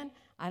win.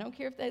 I don't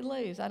care if they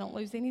lose. I don't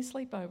lose any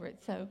sleep over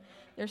it. So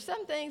there's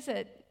some things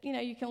that,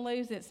 you can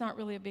lose that's not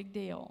really a big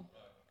deal.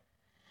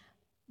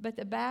 But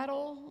the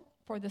battle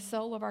for the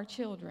soul of our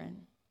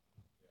children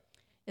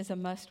is a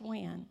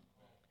must-win.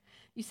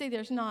 You see,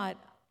 there's not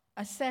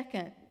a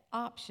second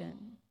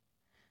option.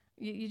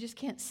 You just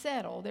can't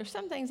settle. There's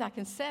some things I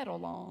can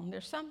settle on.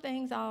 There's some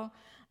things I'll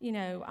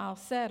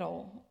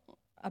settle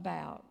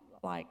about.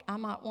 Like I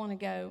might want to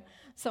go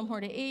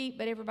somewhere to eat,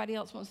 but everybody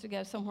else wants to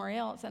go somewhere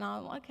else, and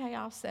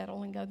I'll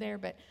settle and go there.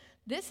 But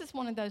this is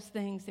one of those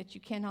things that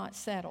you cannot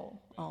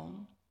settle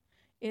on.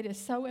 It is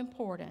so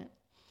important.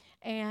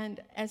 And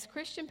as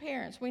Christian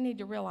parents, we need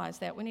to realize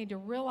that. We need to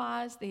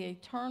realize the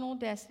eternal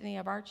destiny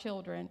of our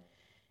children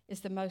is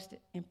the most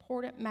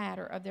important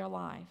matter of their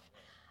life.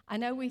 I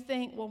know we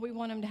think, well, we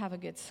want them to have a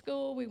good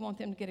school, we want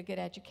them to get a good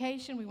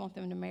education, we want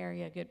them to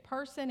marry a good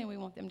person, and we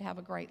want them to have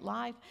a great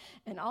life.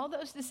 And all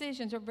those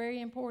decisions are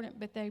very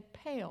important, but they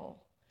pale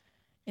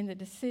in the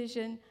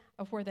decision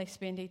of where they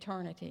spend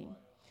eternity.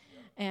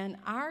 And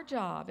our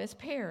job as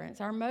parents,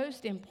 our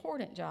most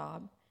important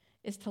job,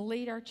 is to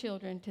lead our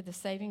children to the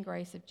saving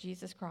grace of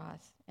Jesus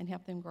Christ and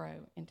help them grow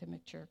into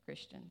mature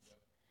Christians.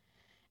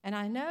 And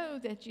I know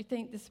that you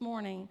think this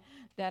morning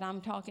that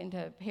I'm talking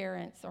to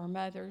parents or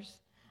mothers.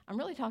 I'm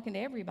really talking to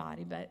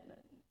everybody, but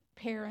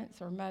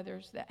parents or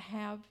mothers that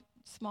have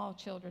small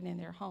children in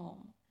their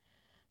home.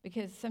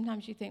 Because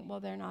sometimes you think, well,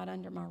 they're not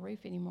under my roof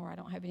anymore. I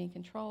don't have any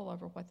control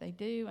over what they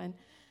do,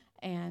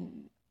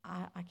 and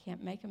I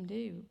can't make them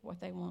do what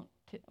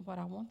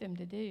I want them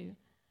to do.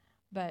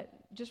 But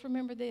just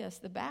remember this,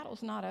 the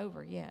battle's not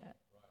over yet.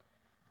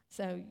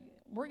 So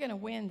we're going to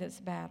win this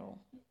battle.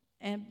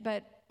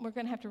 But we're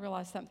going to have to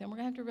realize something. We're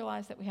going to have to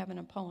realize that we have an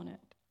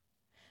opponent.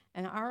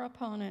 And our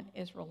opponent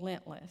is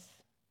relentless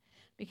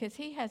because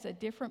he has a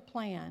different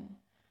plan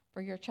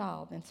for your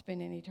child than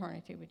spending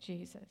eternity with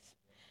Jesus.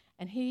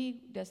 And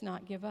he does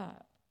not give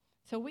up.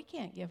 So we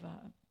can't give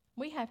up.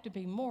 We have to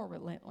be more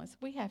relentless.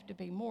 We have to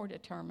be more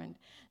determined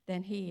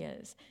than he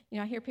is. You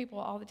know, I hear people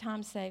all the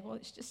time say, well,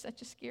 it's just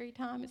such a scary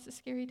time. It's a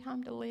scary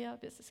time to live.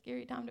 It's a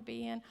scary time to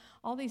be in.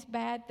 All these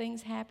bad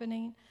things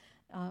happening.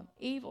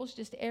 Evil's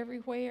just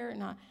everywhere.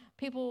 And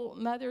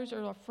mothers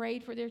are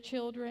afraid for their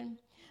children.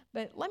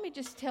 But let me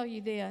just tell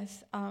you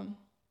this.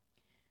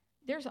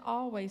 There's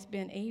always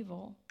been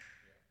evil.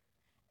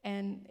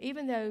 And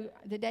even though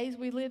the days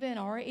we live in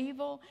are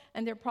evil,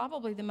 and they're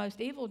probably the most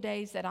evil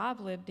days that I've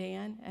lived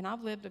in, and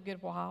I've lived a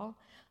good while,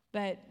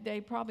 but they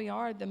probably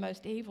are the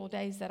most evil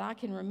days that I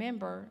can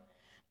remember,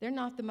 they're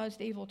not the most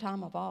evil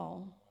time of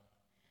all.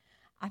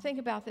 I think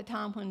about the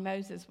time when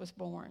Moses was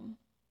born.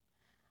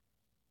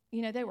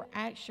 You know, they were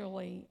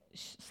actually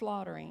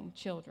slaughtering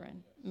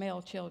children,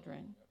 male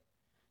children.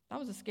 That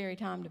was a scary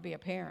time to be a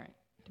parent,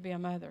 to be a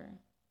mother.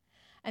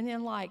 And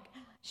then like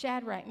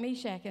Shadrach,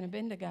 Meshach, and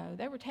Abednego,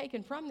 they were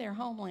taken from their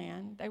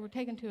homeland. They were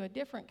taken to a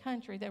different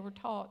country. They were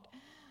taught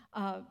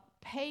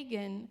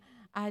pagan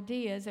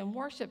ideas and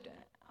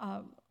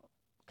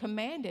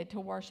commanded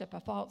to worship a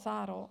false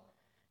idol.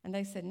 And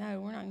they said,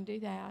 no, we're not going to do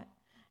that.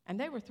 And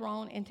they were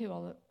thrown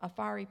into a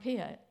fiery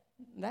pit.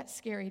 That's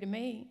scary to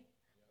me.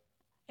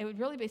 It would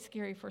really be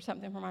scary for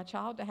something for my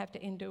child to have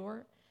to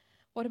endure.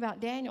 What about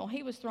Daniel?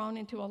 He was thrown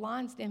into a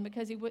lion's den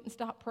because he wouldn't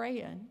stop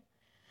praying.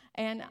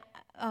 And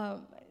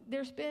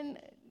there's been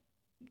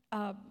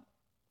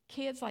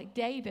kids like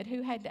David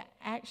who had to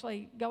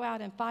actually go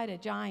out and fight a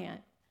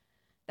giant.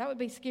 That would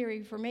be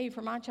scary for me,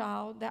 for my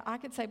child. That I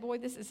could say, boy,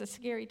 this is a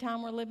scary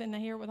time we're living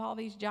here with all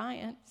these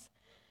giants.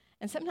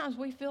 And sometimes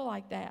we feel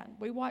like that.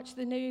 We watch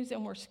the news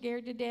and we're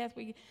scared to death.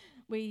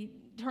 We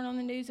turn on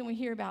the news and we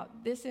hear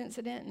about this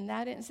incident and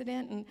that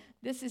incident, and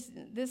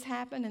this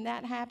happened and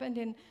that happened.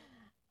 And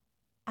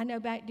I know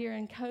back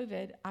during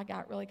COVID, I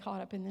got really caught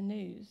up in the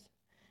news.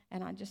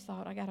 And I just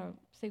thought, I got to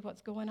see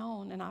what's going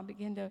on. And I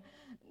began to,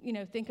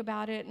 think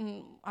about it,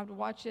 and I would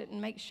watch it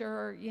and make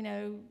sure,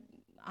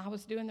 I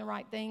was doing the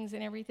right things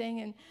and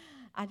everything. And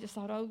I just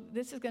thought, oh,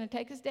 this is going to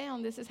take us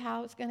down. This is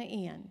how it's going to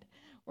end.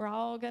 We're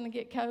all going to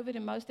get COVID,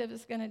 and most of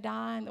us are going to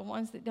die. And the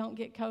ones that don't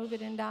get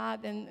COVID and die,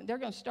 then they're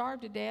going to starve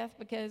to death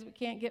because we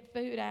can't get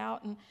food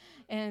out.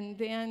 And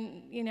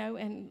then,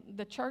 and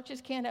the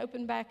churches can't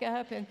open back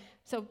up. And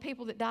so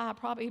people that die,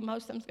 probably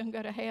most of them's going to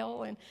go to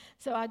hell. And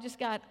so I just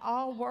got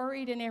all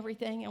worried and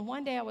everything. And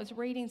one day I was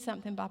reading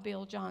something by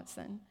Bill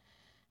Johnson.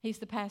 He's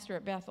the pastor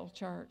at Bethel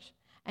Church.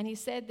 And he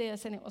said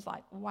this, and it was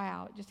like,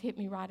 wow, it just hit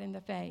me right in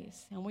the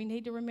face. And we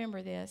need to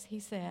remember this. He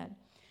said,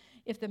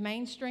 if the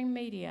mainstream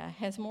media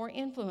has more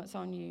influence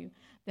on you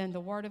than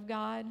the Word of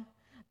God,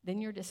 then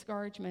your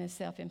discouragement is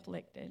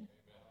self-inflicted.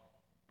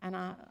 And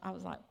I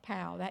was like,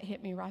 pow, that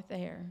hit me right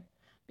there.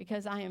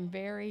 Because I am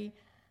very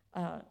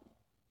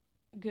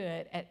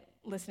good at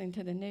listening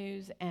to the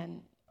news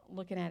and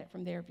looking at it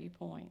from their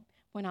viewpoint,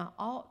 when I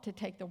ought to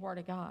take the Word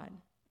of God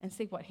and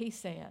see what He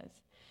says.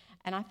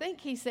 And I think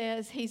He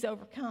says He's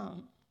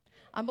overcome.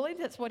 I believe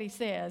that's what He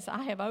says.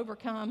 I have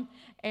overcome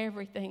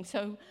everything.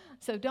 So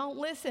don't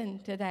listen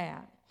to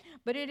that.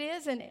 But it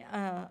is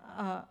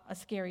a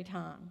scary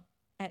time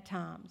at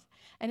times.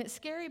 And it's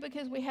scary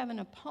because we have an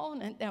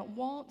opponent that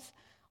wants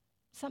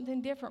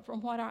something different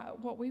from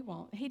what we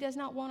want. He does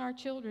not want our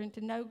children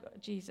to know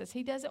Jesus.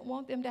 He doesn't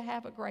want them to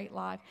have a great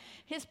life.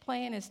 His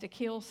plan is to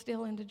kill,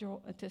 steal, and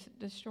to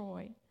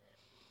destroy.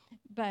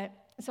 But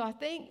so I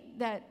think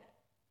that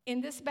in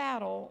this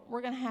battle,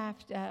 we're going to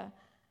have to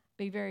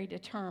be very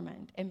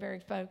determined and very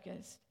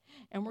focused.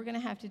 And we're going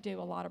to have to do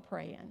a lot of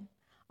praying,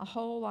 a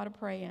whole lot of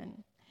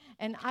praying.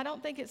 And I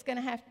don't think it's going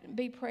to have to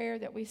be prayer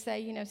that we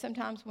say,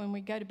 sometimes when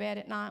we go to bed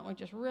at night, and we're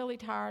just really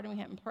tired and we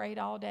haven't prayed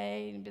all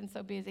day and been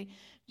so busy,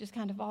 just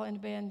kind of fall into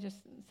bed and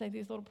just say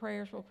these little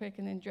prayers real quick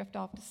and then drift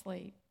off to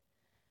sleep.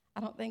 I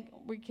don't think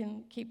we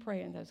can keep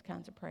praying those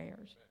kinds of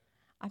prayers.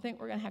 I think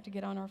we're going to have to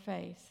get on our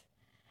face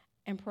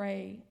and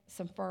pray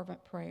some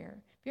fervent prayer.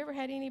 Have you ever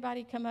had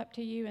anybody come up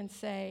to you and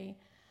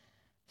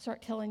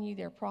start telling you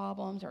their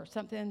problems or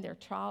something, their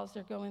trials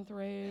they're going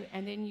through,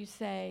 and then you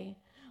say,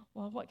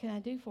 well, what can I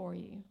do for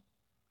you?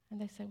 And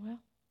they say, well,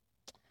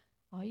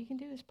 all you can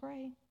do is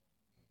pray.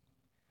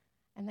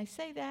 And they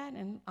say that,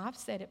 and I've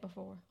said it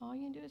before. All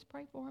you can do is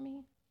pray for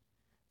me.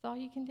 That's all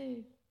you can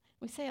do.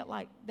 We say it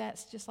like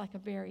that's just like a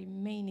very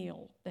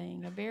menial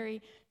thing, a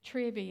very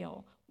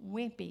trivial,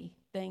 wimpy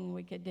thing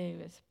we could do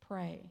is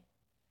pray,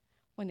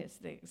 when it's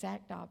the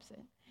exact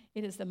opposite.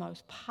 It is the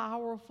most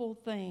powerful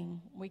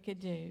thing we could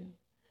do.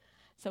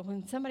 So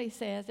when somebody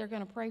says they're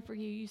going to pray for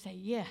you, you say,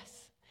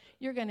 yes.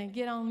 You're going to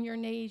get on your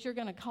knees. You're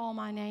going to call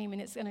my name,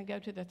 and it's going to go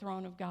to the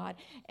throne of God,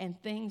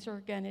 and things are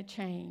going to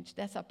change.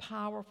 That's a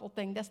powerful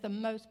thing. That's the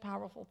most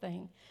powerful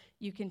thing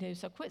you can do.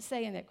 So quit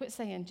saying that. Quit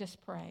saying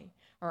just pray,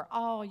 or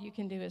all you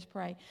can do is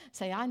pray.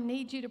 Say, I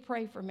need you to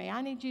pray for me.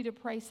 I need you to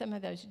pray some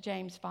of those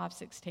James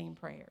 5:16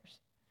 prayers,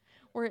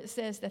 where it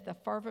says that the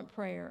fervent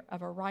prayer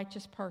of a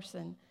righteous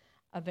person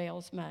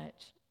avails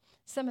much.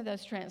 Some of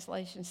those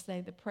translations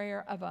say the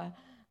prayer of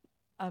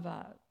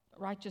a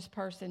righteous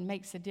person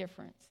makes a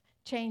difference,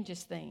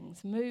 changes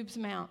things, moves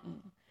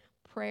mountain.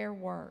 Prayer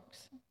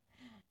works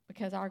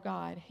because our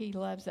God, He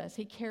loves us.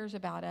 He cares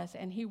about us,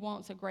 and He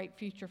wants a great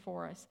future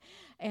for us.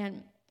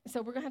 And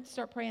so we're going to have to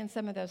start praying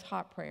some of those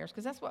hot prayers,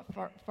 because that's what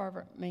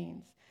fervent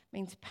means. It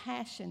means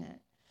passionate,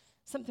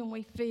 something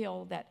we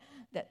feel that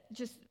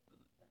just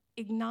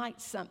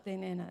ignites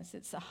something in us.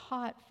 It's a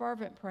hot,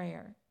 fervent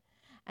prayer.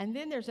 And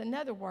then there's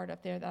another word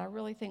up there that I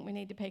really think we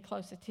need to pay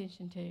close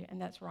attention to,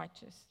 and that's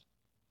righteous.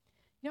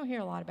 You don't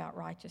hear a lot about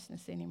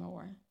righteousness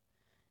anymore.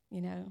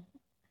 You know,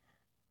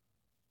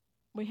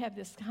 we have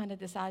this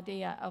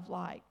idea of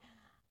like,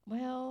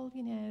 well,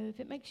 you know, if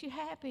it makes you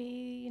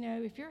happy, you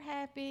know, if you're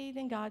happy,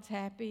 then God's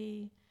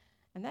happy.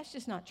 And that's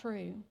just not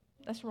true.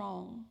 That's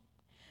wrong.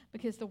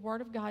 Because the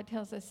Word of God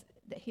tells us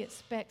that He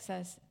expects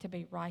us to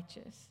be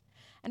righteous.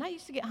 And I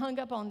used to get hung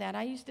up on that.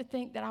 I used to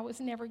think that I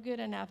was never good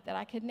enough, that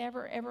I could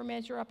never, ever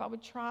measure up. I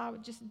would try, I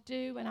would just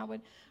do, and I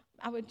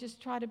would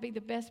just try to be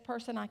the best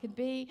person I could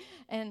be.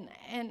 And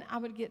I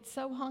would get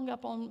so hung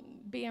up on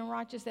being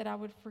righteous that I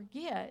would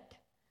forget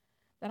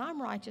that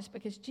I'm righteous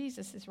because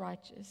Jesus is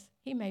righteous.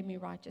 He made me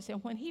righteous.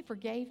 And when He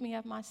forgave me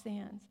of my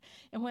sins,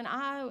 and when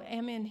I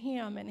am in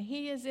Him and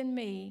He is in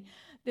me,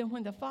 then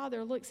when the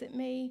Father looks at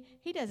me,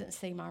 He doesn't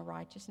see my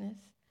righteousness.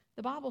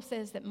 The Bible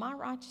says that my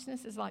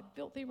righteousness is like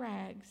filthy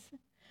rags,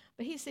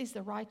 but He sees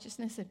the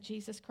righteousness of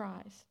Jesus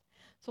Christ.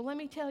 So let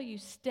me tell you,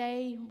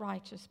 stay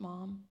righteous,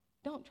 Mom.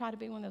 Don't try to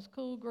be one of those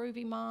cool,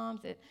 groovy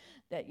moms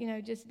that you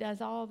know, just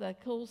does all the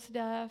cool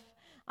stuff.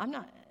 That's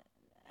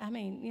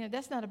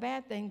not a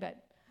bad thing, but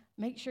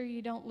make sure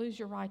you don't lose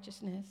your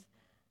righteousness.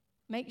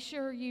 Make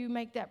sure you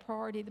make that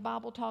priority. The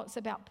Bible talks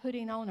about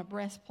putting on a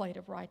breastplate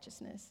of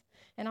righteousness.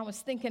 And I was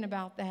thinking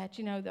about that.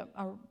 You know,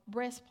 a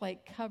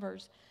breastplate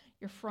covers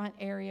your front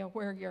area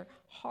where your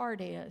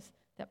heart is,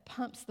 that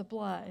pumps the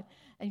blood,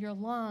 and your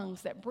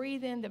lungs that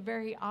breathe in the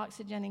very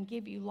oxygen and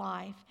give you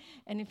life.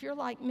 And if you're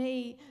like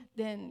me,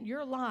 then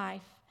your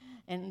life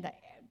and the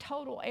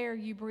total air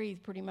you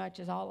breathe pretty much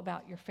is all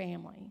about your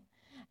family.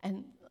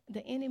 And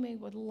the enemy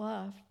would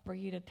love for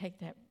you to take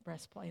that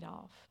breastplate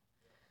off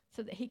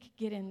so that he could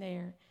get in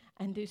there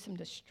and do some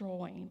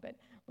destroying. But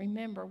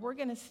remember, we're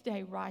going to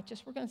stay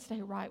righteous. We're going to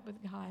stay right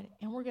with God,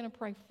 and we're going to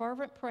pray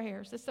fervent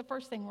prayers. That's the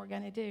first thing we're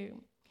going to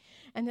do.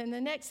 And then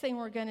the next thing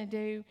we're going to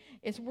do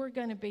is we're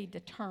going to be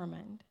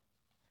determined.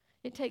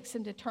 It takes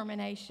some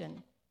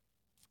determination.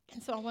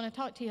 And so I want to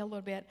talk to you a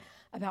little bit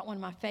about one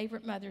of my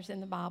favorite mothers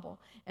in the Bible,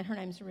 and her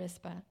name's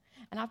Rizpah.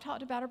 And I've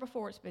talked about her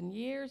before. It's been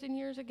years and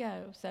years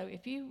ago. So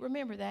if you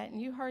remember that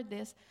and you heard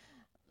this,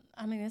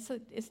 I mean,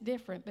 it's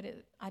different, but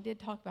I did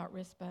talk about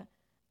Rizpah.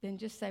 Then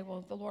just say,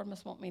 well, the Lord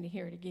must want me to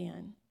hear it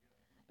again.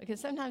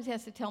 Because sometimes He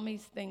has to tell me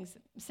things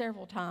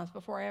several times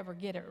before I ever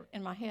get it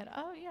in my head.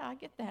 Oh, yeah, I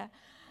get that.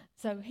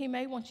 So He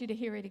may want you to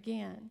hear it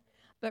again.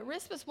 But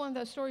Rizpah's one of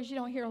those stories you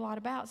don't hear a lot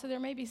about. So there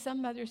may be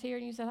some mothers here,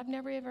 and you said, I've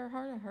never ever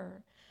heard of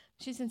her.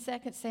 She's in 2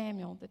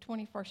 Samuel, the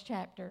 21st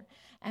chapter.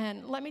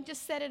 And let me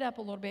just set it up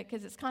a little bit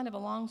because it's kind of a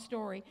long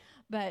story.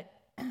 But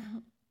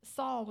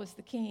Saul was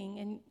the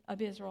king of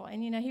Israel.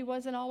 And, you know, he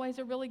wasn't always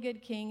a really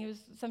good king.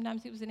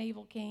 Sometimes he was an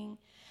evil king.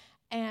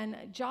 And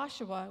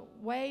Joshua,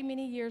 way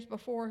many years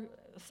before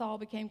Saul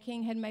became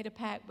king, had made a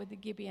pact with the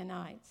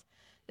Gibeonites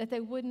that they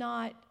would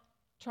not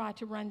try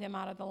to run them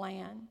out of the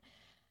land.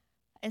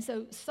 And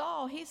so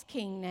Saul, he's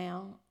king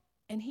now,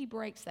 and he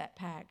breaks that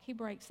pact. He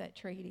breaks that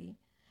treaty.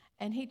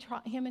 And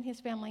him and his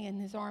family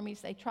and his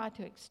armies, they tried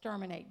to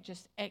exterminate,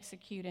 just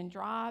execute and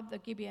drive the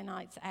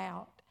Gibeonites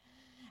out.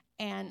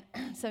 And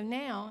so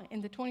now,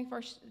 in the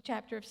 21st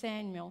chapter of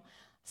Samuel,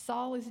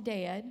 Saul is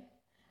dead,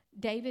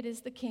 David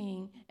is the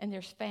king, and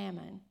there's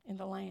famine in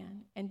the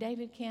land. And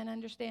David can't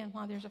understand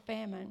why there's a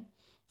famine.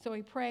 So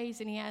he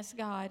prays and he asks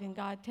God, and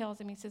God tells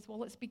him, He says,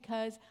 well, it's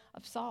because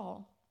of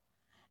Saul,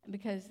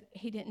 because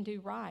he didn't do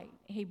right.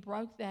 He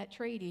broke that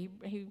treaty.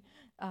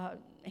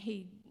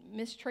 He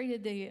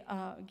mistreated the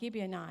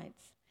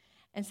Gibeonites.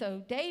 And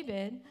so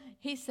David,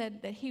 he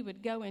said that he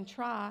would go and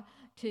try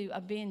to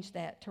avenge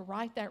that, to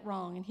right that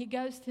wrong. And he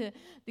goes to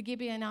the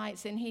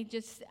Gibeonites and he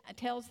just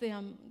tells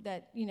them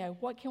that,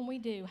 what can we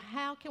do?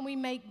 How can we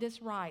make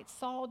this right?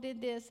 Saul did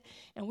this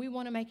and we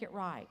want to make it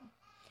right.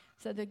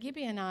 So the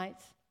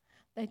Gibeonites,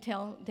 they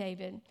tell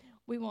David,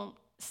 we want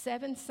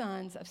 7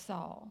 sons of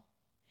Saul.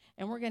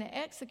 And we're going to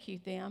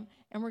execute them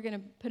and we're going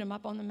to put them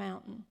up on the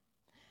mountain.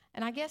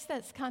 And I guess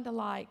that's kind of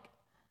like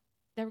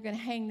they were going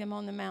to hang them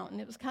on the mountain.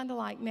 It was kind of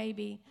like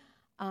maybe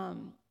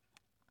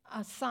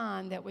a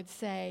sign that would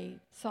say,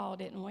 Saul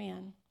didn't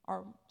win,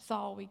 or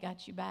Saul, we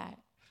got you back,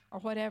 or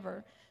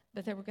whatever,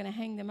 but they were going to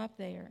hang them up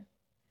there.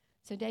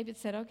 So David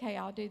said, okay,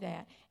 I'll do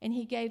that. And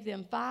he gave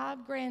them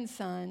 5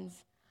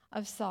 grandsons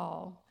of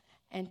Saul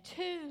and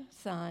 2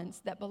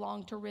 sons that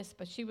belonged to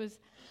Rizpah. She was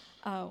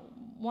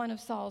one of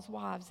Saul's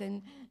wives,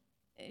 and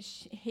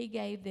he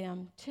gave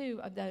them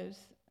 2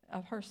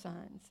 of her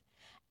sons.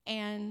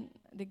 And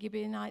the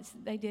Gibeonites,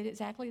 they did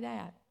exactly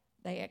that.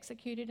 They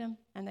executed them,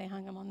 and they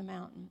hung them on the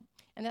mountain.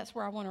 And that's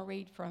where I want to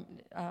read from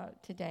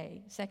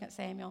today. 2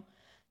 Samuel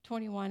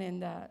 21 in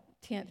the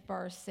 10th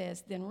verse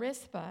says, Then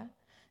Rizpah,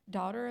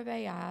 daughter of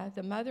Ai,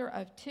 the mother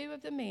of 2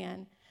 of the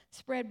men,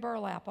 spread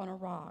burlap on a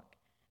rock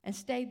and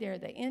stayed there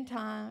the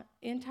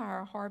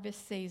entire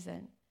harvest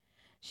season.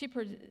 She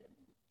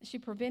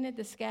prevented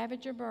the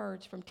scavenger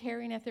birds from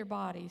tearing at their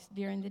bodies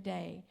during the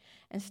day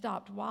and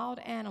stopped wild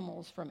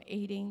animals from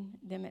eating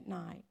them at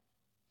night.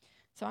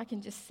 So I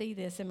can just see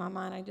this in my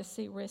mind. I just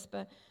see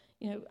Rizpah.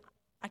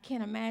 I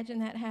can't imagine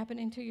that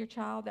happening to your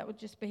child. That would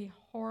just be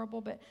horrible.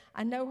 But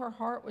I know her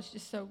heart was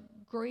just so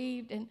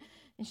grieved and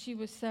she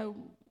was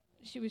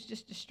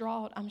just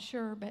distraught, I'm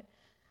sure. But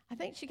I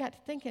think she got to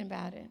thinking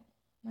about it.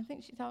 I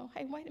think she thought,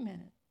 hey, wait a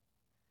minute.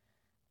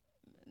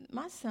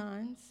 My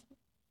sons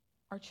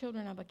are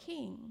children of a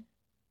king.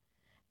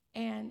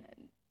 And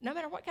no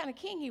matter what kind of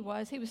king he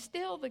was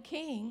still the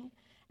king.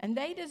 And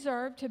they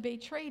deserve to be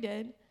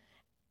treated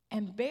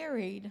and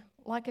buried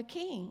like a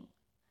king.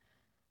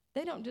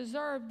 They don't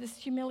deserve this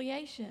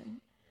humiliation.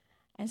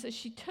 And so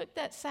she took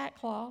that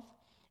sackcloth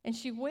and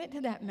she went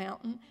to that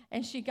mountain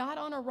and she got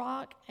on a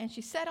rock and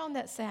she sat on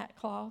that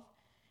sackcloth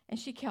and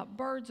she kept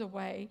birds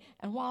away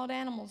and wild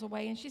animals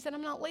away. And she said,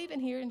 I'm not leaving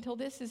here until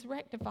this is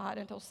rectified,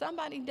 until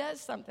somebody does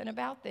something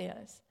about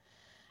this.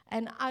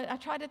 And I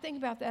tried to think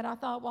about that. I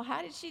thought, well,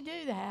 how did she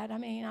do that? I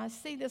mean, I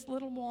see this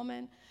little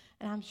woman,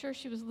 and I'm sure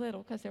she was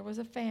little because there was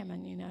a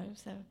famine,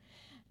 So,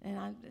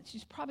 and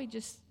she's probably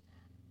just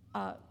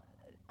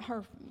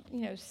her,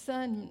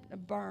 sun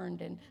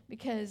burned, and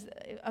because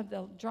of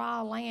the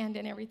dry land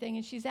and everything,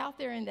 and she's out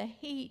there in the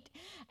heat.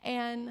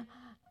 And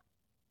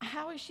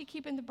how is she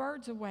keeping the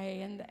birds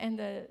away and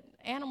the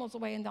animals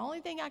away? And the only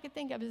thing I could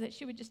think of is that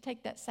she would just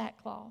take that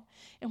sackcloth,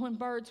 and when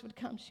birds would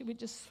come, she would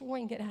just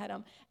swing it at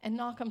them and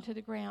knock them to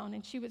the ground.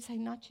 And she would say,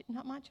 not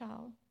my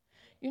child.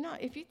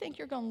 If you think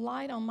you're going to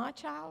light on my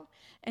child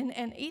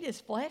and eat his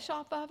flesh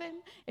off of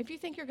him, if you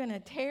think you're going to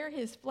tear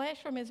his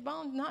flesh from his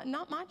bones,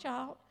 not my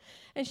child.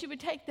 And she would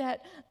take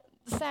that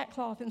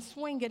sackcloth and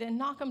swing it and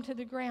knock them to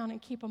the ground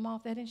and keep them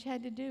off that. And she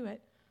had to do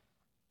it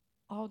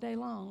all day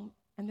long.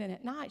 And then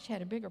at night, she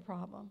had a bigger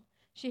problem.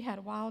 She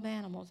had wild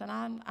animals, and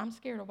I'm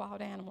scared of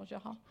wild animals,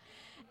 y'all.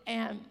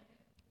 And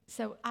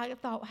so I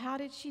thought, how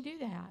did she do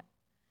that?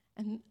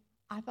 And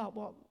I thought,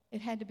 well,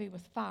 it had to be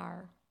with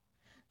fire.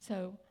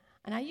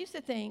 And I used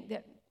to think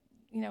that,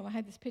 I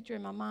had this picture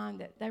in my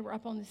mind that they were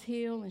up on this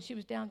hill and she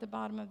was down at the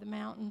bottom of the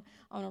mountain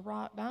on a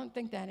rock, but I don't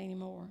think that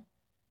anymore.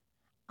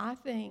 I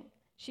think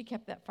she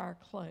kept that fire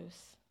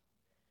close,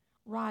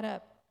 right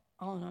up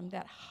on them.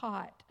 That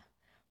hot,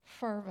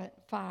 fervent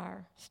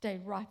fire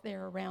stayed right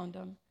there around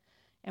them.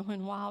 And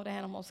when wild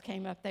animals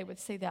came up, they would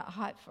see that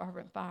hot,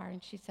 fervent fire,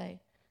 and she'd say,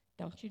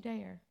 don't you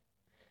dare.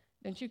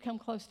 Don't you come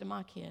close to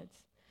my kids.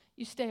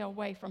 You stay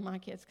away from my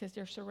kids because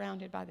they're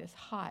surrounded by this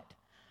hot,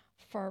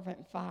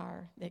 fervent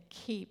fire that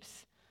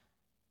keeps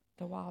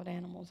the wild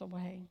animals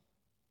away.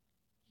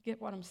 You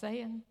get what I'm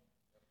saying?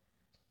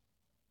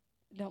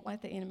 Don't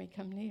let the enemy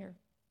come near.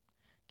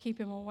 Keep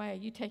him away.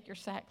 You take your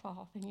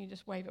sackcloth and you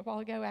just wave it. A while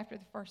ago after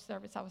the first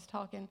service, I was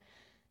talking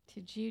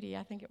to Judy,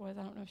 I think it was.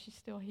 I don't know if she's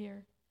still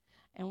here.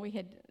 And we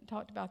had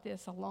talked about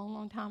this a long,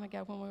 long time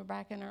ago when we were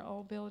back in our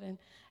old building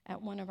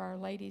at one of our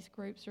ladies'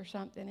 groups or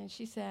something. And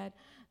she said,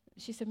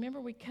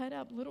 remember we cut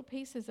up little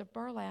pieces of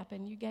burlap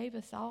and you gave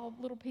us all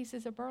little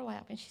pieces of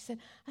burlap. And she said,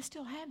 I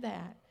still have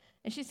that.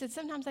 And she said,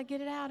 sometimes I get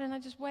it out and I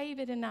just wave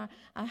it and I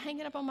hang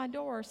it up on my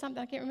door or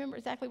something. I can't remember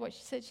exactly what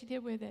she said she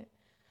did with it.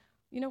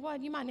 You know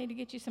what? You might need to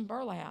get you some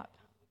burlap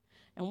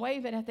and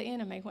wave it at the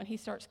enemy when he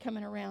starts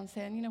coming around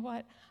saying, you know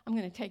what? I'm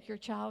going to take your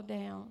child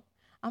down.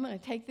 I'm going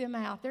to take them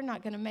out. They're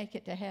not going to make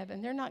it to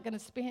heaven. They're not going to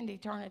spend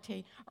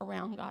eternity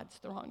around God's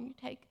throne.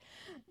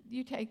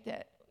 You take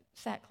that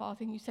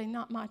sackcloth and you say,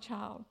 not my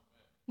child.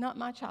 Not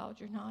my child,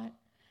 you're not.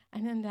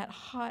 And then that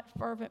hot,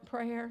 fervent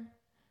prayer,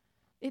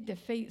 it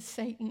defeats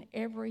Satan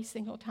every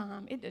single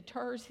time. It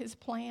deters his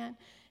plan.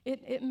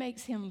 It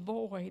makes him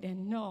void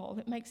and null.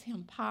 It makes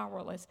him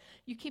powerless.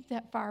 You keep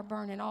that fire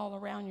burning all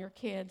around your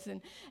kids,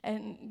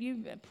 and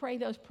you pray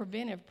those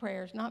preventive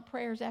prayers, not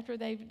prayers after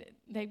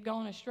they've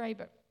gone astray,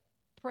 but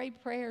pray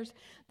prayers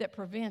that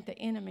prevent the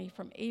enemy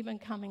from even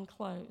coming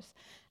close.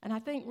 And I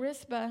think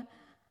Rizpah,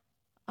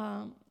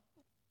 I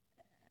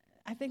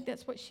think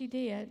that's what she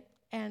did.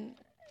 And,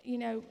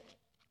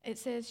 it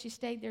says she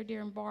stayed there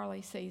during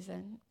barley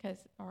season,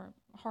 or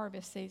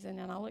harvest season,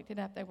 and I looked it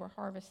up. They were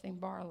harvesting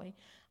barley.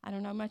 I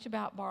don't know much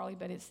about barley,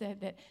 but it said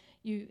that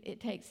it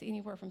takes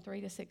anywhere from 3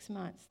 to 6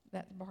 months.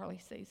 That's barley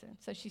season.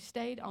 So she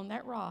stayed on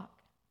that rock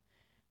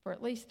for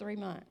at least 3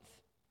 months,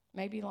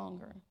 maybe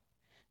longer.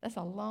 That's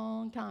a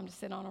long time to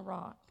sit on a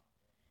rock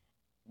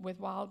with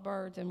wild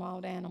birds and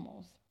wild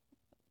animals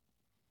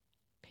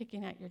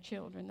picking at your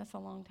children. That's a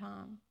long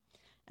time.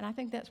 And I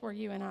think that's where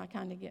you and I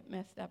kind of get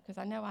messed up, because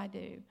I know I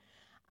do.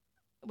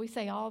 We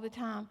say all the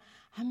time,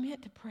 I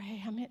meant to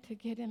pray. I meant to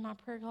get in my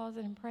prayer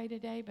closet and pray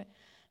today, but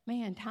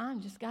man, time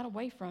just got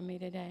away from me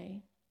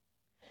today.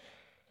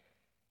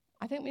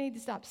 I think we need to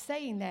stop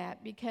saying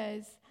that,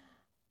 because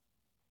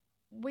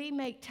we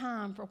make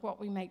time for what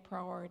we make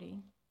priority.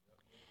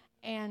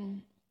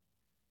 And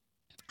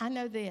I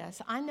know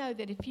this. I know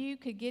that if you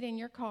could get in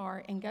your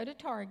car and go to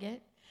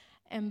Target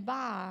and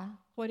buy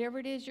whatever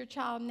it is your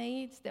child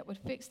needs that would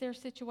fix their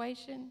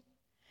situation,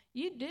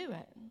 you'd do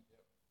it.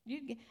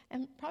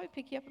 And probably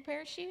pick you up a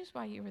pair of shoes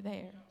while you were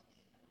there.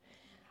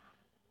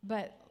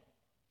 But,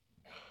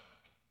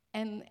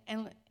 and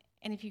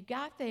if you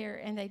got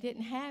there and they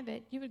didn't have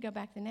it, you would go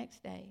back the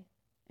next day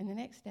and the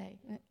next day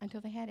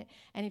until they had it.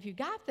 And if you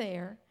got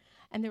there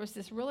and there was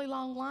this really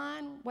long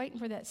line waiting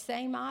for that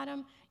same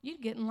item,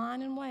 you'd get in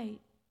line and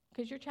wait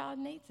because your child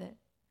needs it.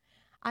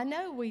 I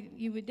know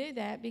you would do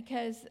that,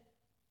 because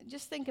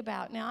just think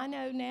about, now I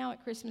know now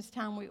at Christmas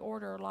time we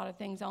order a lot of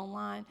things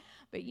online,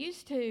 but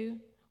used to,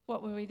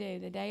 what would we do?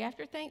 The day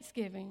after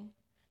Thanksgiving,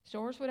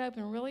 stores would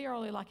open really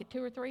early, like at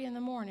 2 or 3 in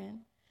the morning,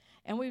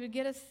 and we would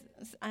get us,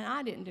 and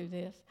I didn't do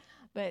this,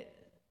 but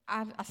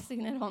I've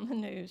seen it on the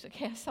news.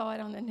 Okay, I saw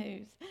it on the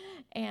news.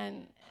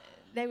 And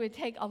they would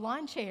take a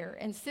lawn chair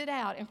and sit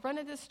out in front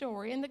of the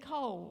store in the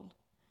cold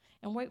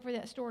and wait for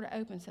that store to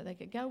open so they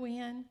could go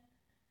in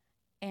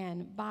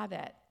and buy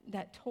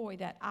that toy,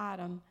 that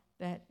item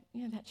that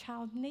that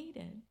child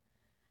needed.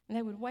 And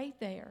they would wait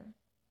there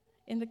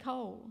in the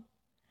cold.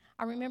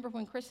 I remember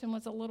when Kristen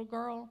was a little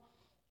girl,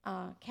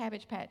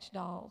 Cabbage Patch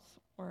dolls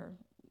were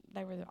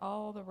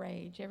all the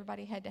rage.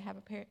 Everybody had to have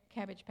a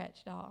Cabbage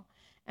Patch doll.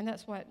 And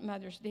that's what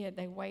mothers did.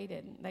 They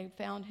waited. They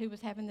found who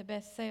was having the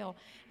best sale,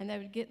 and they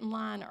would get in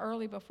line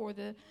early before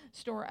the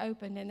store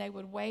opened, and they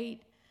would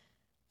wait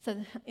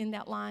in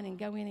that line and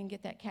go in and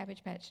get that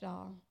Cabbage Patch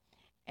doll.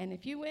 And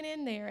if you went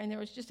in there and there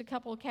was just a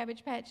couple of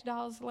Cabbage Patch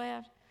dolls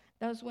left,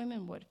 those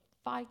women would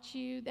fight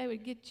you. They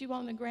would get you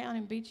on the ground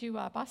and beat you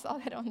up. I saw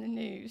that on the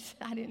news.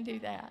 I didn't do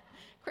that.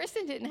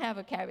 Kristen didn't have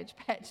a Cabbage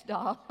Patch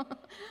doll.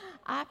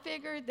 I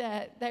figured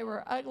that they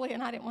were ugly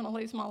and I didn't want to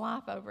lose my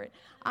life over it.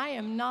 I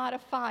am not a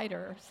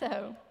fighter,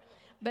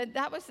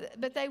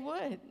 but they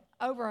would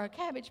over a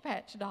Cabbage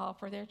Patch doll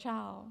for their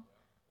child.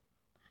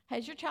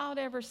 Has your child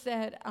ever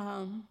said,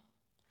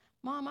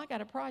 Mom, I got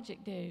a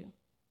project due?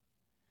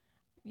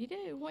 You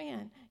do?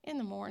 When? In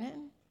the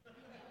morning.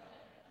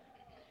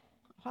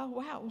 Oh,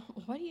 wow,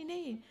 what do you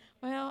need?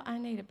 Well, I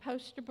need a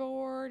poster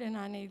board, and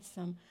I need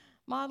some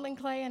modeling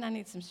clay, and I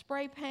need some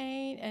spray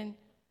paint. And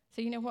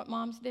so you know what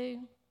moms do?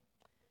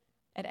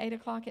 At 8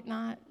 o'clock at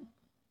night,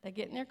 they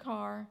get in their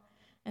car,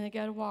 and they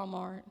go to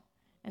Walmart,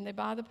 and they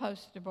buy the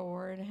poster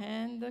board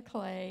and the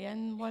clay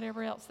and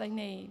whatever else they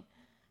need,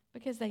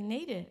 because they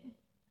need it.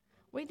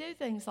 We do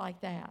things like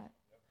that.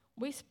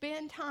 We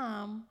spend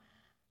time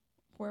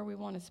where we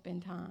want to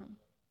spend time.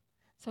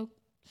 So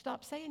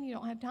stop saying you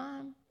don't have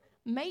time.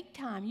 Make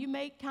time. You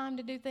make time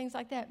to do things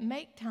like that.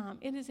 Make time.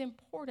 It is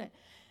important,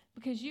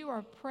 because you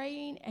are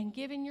praying and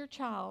giving your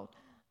child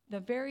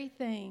the very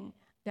thing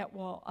that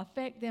will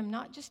affect them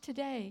not just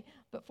today,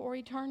 but for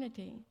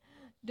eternity.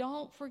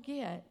 Don't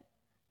forget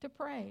to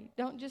pray.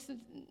 Don't just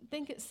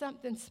think it's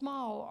something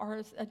small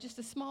or just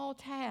a small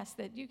task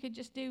that you could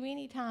just do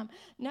anytime.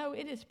 No,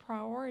 it is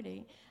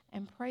priority.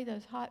 And pray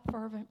those hot,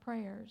 fervent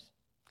prayers.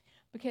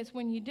 Because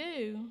when you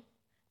do,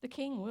 the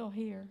King will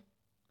hear.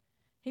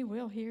 He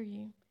will hear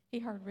you. He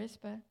heard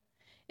Rizpah.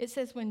 It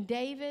says, when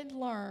David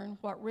learned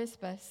what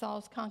Rizpah,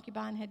 Saul's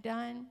concubine, had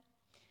done,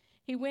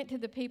 he went to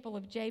the people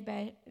of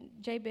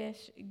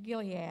Jabesh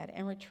Gilead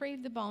and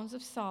retrieved the bones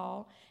of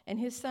Saul and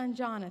his son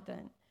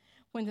Jonathan.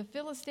 When the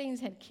Philistines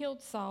had killed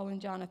Saul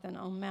and Jonathan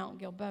on Mount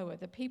Gilboa,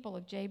 the people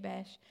of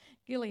Jabesh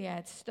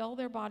Gilead stole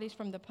their bodies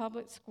from the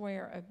public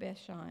square of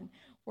Bethshan,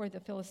 where the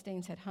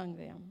Philistines had hung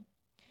them.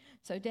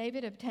 So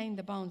David obtained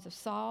the bones of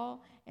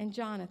Saul and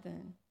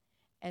Jonathan,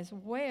 as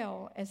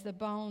well as the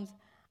bones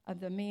of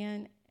the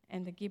men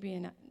and the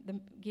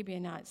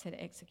Gibeonites had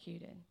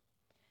executed.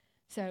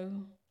 So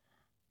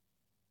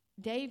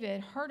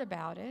David heard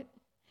about it,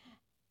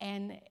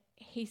 and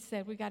he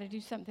said, we got to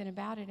do something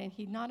about it. And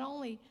he not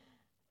only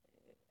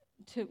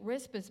took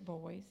Rizpah's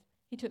boys,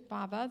 He took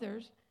 5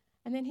 others,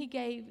 and then he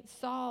gave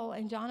Saul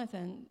and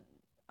Jonathan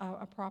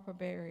a proper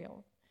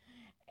burial.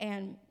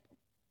 And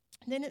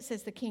then it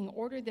says the king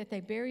ordered that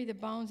they bury the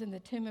bones in the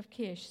tomb of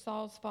Kish,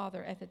 Saul's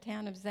father, at the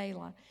town of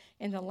Zelah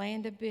in the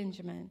land of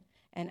Benjamin.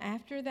 And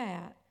after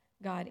that,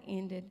 God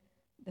ended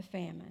the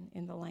famine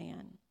in the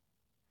land.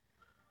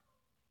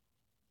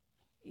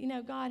 You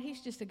know, God,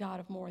 he's just a God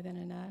of more than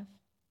enough.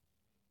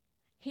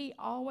 He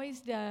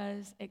always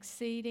does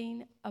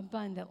exceeding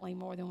abundantly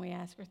more than we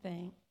ask or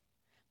think.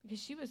 Because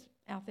she was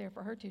out there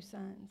for her 2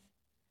 sons.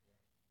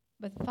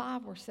 But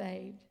 5 were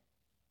saved.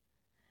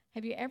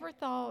 Have you ever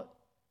thought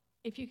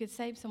if you could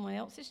save someone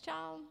else's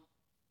child?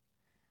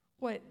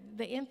 What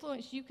the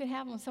influence you could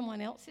have on someone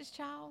else's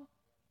child?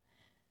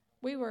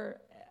 We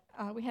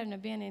had an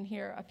event in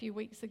here a few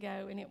weeks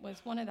ago, and it was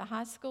one of the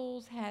high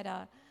schools had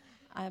a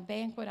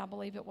banquet, I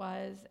believe it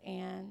was,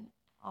 and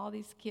all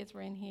these kids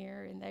were in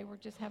here, and they were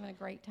just having a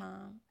great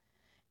time.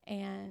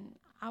 And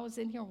I was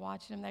in here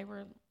watching them. They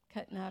were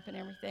cutting up and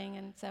everything,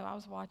 and so I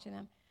was watching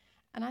them,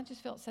 and I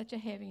just felt such a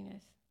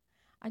heaviness.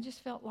 I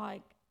just felt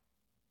like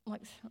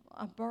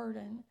a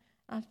burden.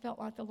 I felt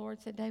like the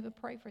Lord said, David,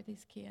 pray for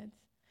these kids.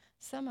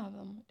 Some of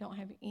them don't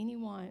have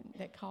anyone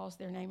that calls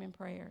their name in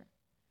prayer.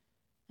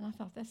 And I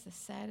thought, that's the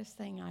saddest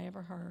thing I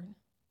ever heard.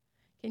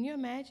 Can you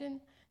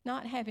imagine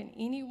not having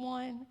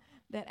anyone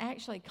that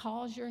actually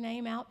calls your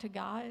name out to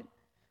God?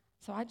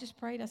 So I just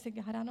prayed. I said,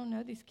 God, I don't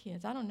know these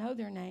kids. I don't know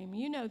their name.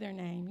 You know their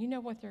name. You know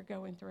what they're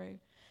going through.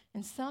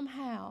 And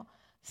somehow,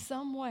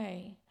 some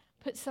way,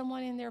 put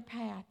someone in their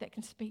path that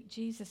can speak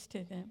Jesus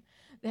to them,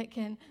 that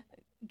can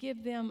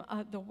give them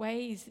the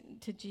ways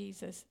to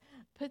Jesus.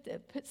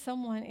 Put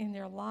someone in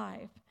their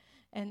life.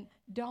 And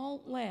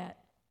don't let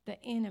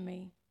the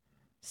enemy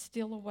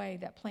steal away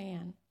that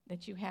plan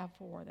that you have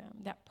for them,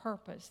 that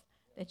purpose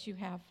that you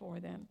have for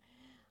them.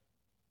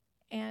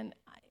 And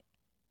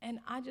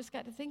I just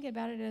got to thinking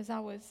about it as I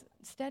was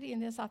studying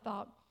this. I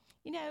thought,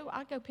 you know,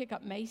 I go pick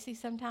up Macy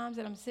sometimes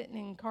and I'm sitting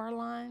in car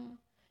line.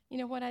 You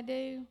know what I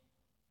do?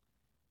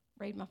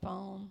 Read my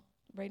phone,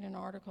 read an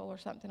article or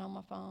something on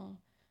my phone.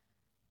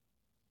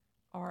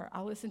 Or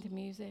I listen to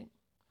music.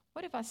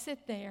 What if I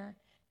sit there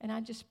and I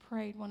just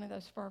prayed one of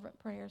those fervent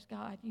prayers?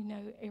 God, you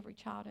know every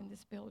child in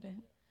this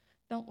building.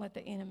 Don't let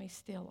the enemy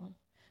steal them.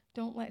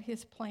 Don't let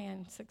his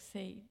plan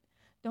succeed.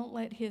 Don't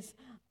let his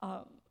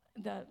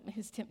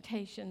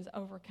temptations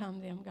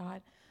overcome them,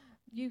 God.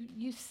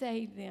 You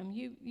save them.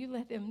 You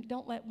let them.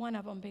 Don't let one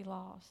of them be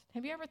lost.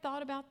 Have you ever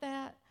thought about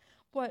that?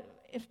 What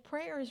if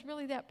prayer is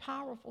really that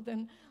powerful?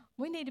 Then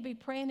we need to be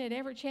praying it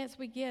every chance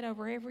we get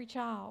over every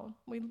child.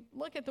 We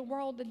look at the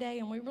world today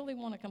and we really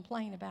want to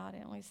complain about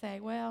it. And we say,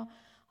 well,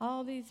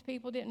 all these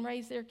people didn't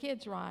raise their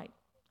kids right.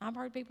 I've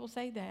heard people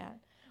say that.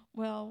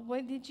 Well,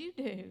 what did you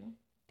do?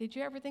 Did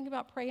you ever think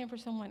about praying for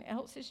someone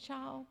else's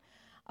child?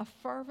 A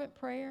fervent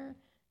prayer?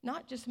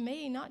 Not just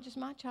me, not just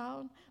my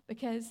child.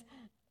 Because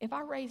if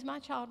I raise my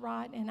child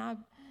right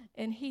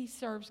and he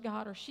serves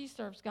God or she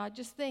serves God,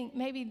 just think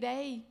maybe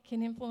they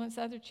can influence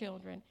other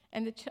children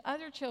and the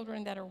other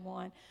children that are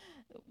won.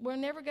 We're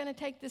never going to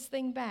take this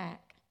thing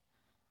back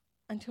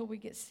until we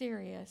get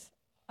serious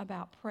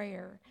about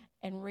prayer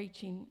and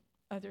reaching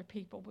other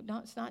people. But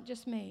it's not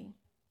just me.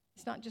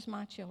 It's not just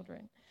my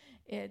children.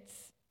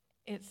 It's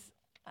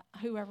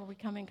whoever we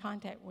come in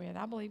contact with.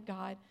 I believe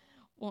God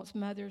wants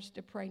mothers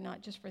to pray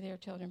not just for their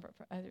children, but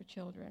for other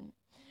children.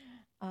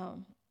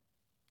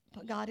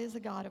 But God is a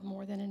God of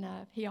more than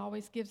enough. He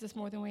always gives us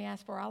more than we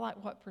ask for. I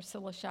like what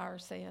Priscilla Shire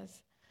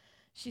says.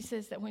 She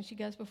says that when she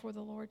goes before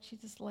the Lord, she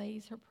just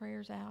lays her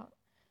prayers out.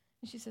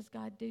 And she says,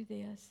 God, do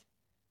this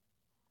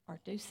or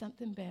do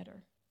something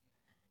better.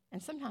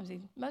 And sometimes,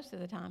 most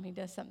of the time, he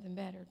does something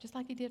better, just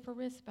like he did for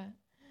Rizpah.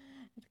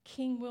 The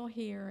king will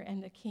hear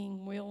and the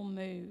king will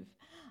move.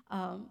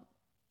 And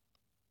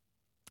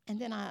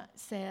then I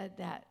said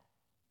that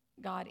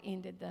God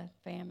ended the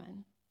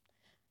famine.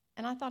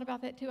 And I thought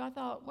about that too. I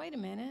thought, wait a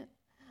minute.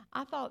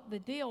 I thought the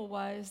deal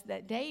was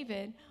that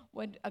David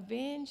would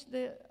avenge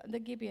the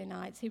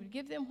Gibeonites. He would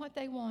give them what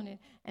they wanted,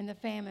 and the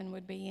famine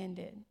would be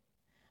ended.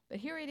 But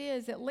here it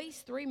is, at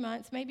least 3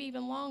 months, maybe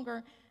even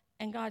longer,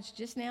 and God's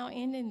just now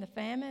ending the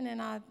famine.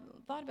 And I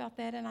thought about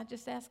that, and I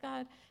just asked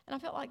God. And I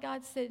felt like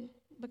God said,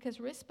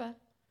 because Rizpah,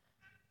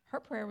 her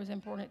prayer was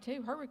important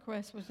too. Her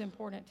request was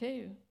important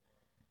too.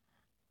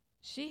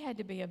 She had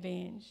to be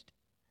avenged.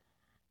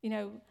 You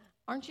know,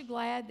 aren't you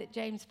glad that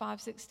James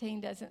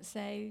 5:16 doesn't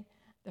say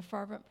the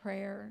fervent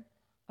prayer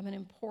of an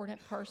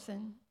important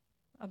person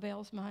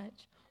avails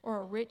much, or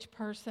a rich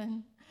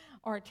person,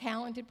 or a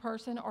talented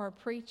person, or a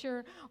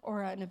preacher,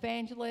 or an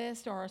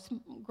evangelist, or a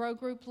grow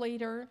group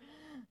leader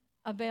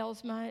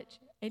avails much?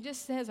 It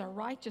just says a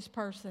righteous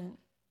person.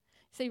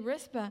 See,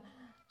 Rizpah,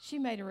 she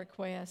made a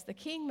request. The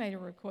king made a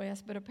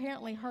request, but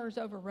apparently hers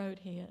overrode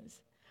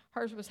his.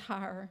 Hers was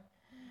higher.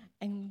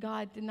 And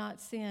God did not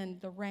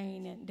send the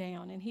rain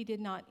down, and he did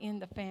not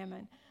end the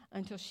famine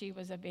until she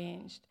was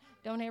avenged.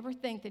 Don't ever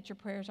think that your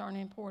prayers aren't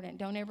important.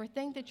 Don't ever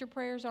think that your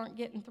prayers aren't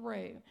getting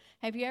through.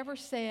 Have you ever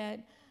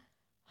said,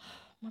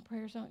 my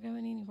prayers aren't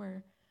going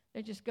anywhere?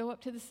 They just go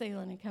up to the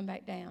ceiling and come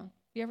back down.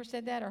 You ever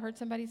said that or heard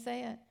somebody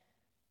say it?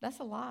 That's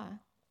a lie.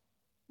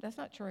 That's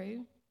not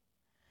true.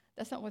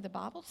 That's not what the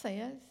Bible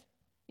says.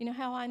 You know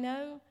how I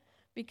know?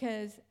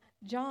 Because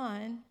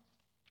John,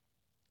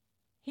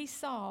 he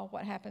saw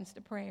what happens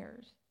to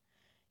prayers.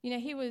 You know,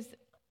 he was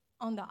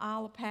on the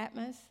Isle of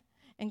Patmos,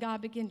 and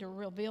God began to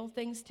reveal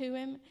things to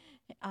him,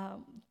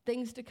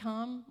 things to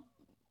come.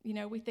 You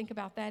know, we think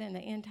about that in the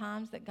end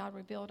times, that God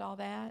revealed all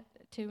that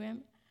to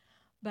him.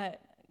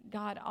 But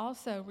God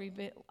also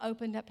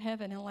opened up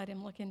heaven and let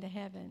him look into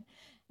heaven.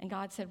 And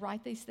God said,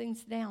 write these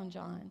things down,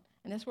 John.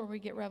 And that's where we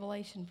get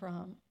Revelation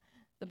from,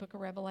 the book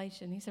of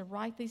Revelation. He said,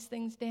 write these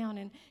things down.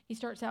 And he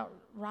starts out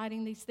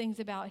writing these things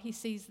about, he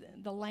sees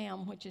the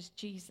Lamb, which is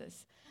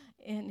Jesus.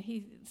 And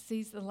he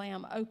sees the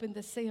Lamb open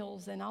the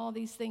seals, and all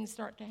these things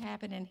start to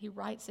happen, and he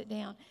writes it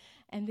down.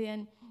 And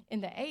then in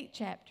the 8th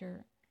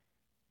chapter,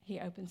 he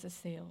opens a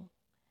seal.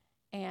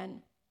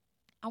 And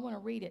I want to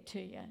read it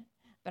to you.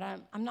 But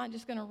I'm not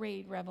just going to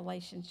read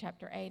Revelation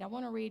chapter 8. I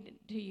want to read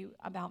to you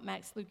about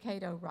Max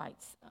Lucado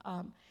writes.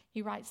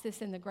 He writes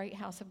this in The Great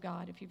House of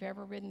God. If you've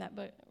ever read that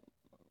book,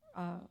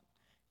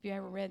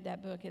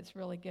 it's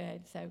really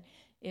good. So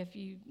if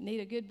you need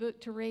a good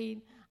book to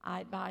read, I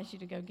advise you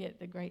to go get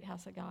The Great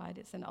House of God.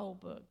 It's an old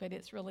book, but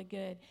it's really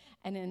good.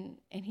 And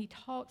he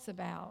talks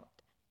about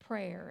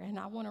prayer, and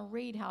I want to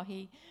read how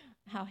he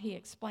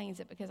explains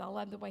it, because I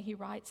love the way he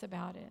writes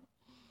about it.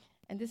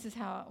 And this is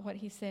what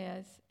he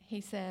says. He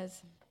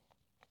says,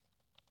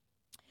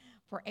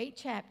 for 8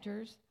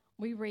 chapters,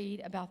 we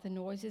read about the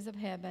noises of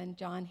heaven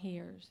John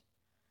hears,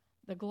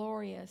 the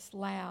glorious,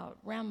 loud,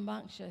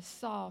 rambunctious,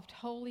 soft,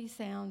 holy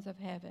sounds of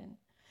heaven.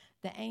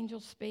 The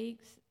angel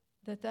speaks,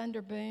 the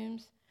thunder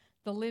booms,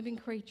 the living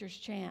creatures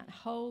chant,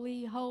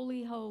 holy,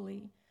 holy,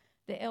 holy.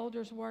 The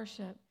elders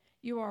worship.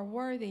 You are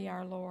worthy,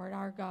 our Lord,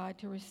 our God,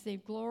 to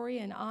receive glory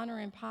and honor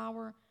and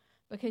power,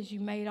 because you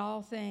made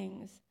all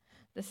things.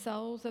 The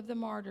souls of the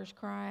martyrs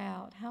cry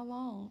out, how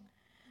long?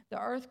 The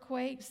earth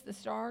quakes, the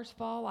stars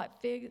fall like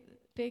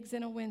figs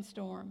in a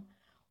windstorm.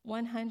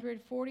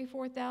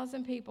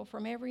 144,000 people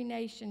from every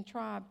nation,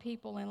 tribe,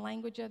 people, and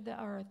language of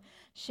the earth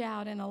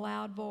shout in a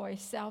loud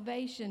voice,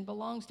 salvation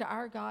belongs to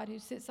our God who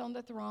sits on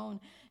the throne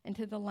and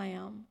to the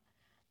Lamb.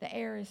 The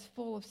air is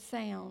full of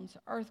sounds,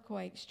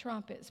 earthquakes,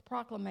 trumpets,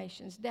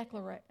 proclamations,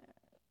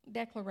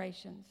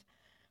 declarations.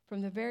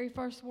 From the very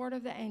first word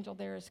of the angel,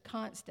 there is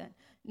constant,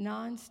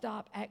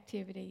 non-stop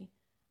activity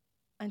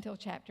until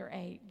chapter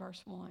 8,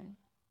 verse 1.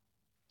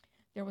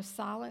 There was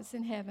silence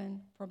in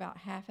heaven for about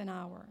half an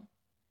hour.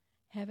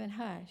 Heaven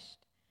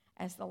hushed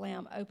as the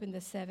Lamb opened the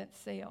 7th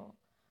seal.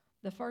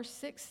 The first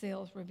 6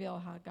 seals reveal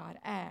how God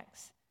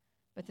acts,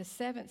 but the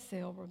 7th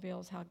seal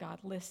reveals how God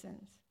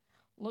listens.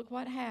 Look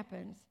what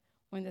happens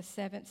when the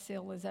 7th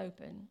seal is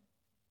opened.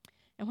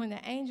 And when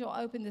the angel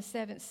opened the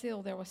 7th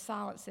seal, there was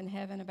silence in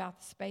heaven about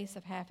the space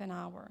of half an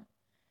hour.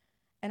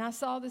 And I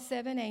saw the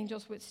 7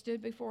 angels which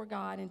stood before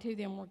God, and to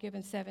them were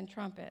given 7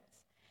 trumpets.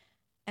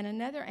 And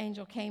another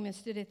angel came and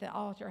stood at the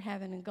altar,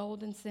 having a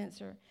golden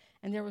censer,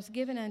 and there was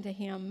given unto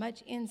him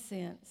much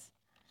incense,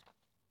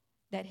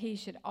 that he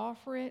should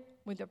offer it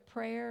with the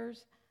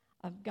prayers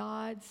of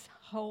God's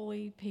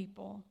holy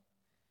people,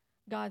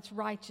 God's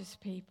righteous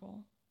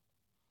people,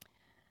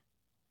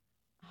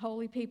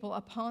 holy people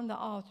upon the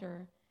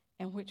altar,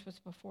 and which was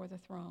before the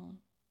throne.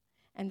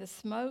 And the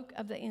smoke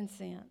of the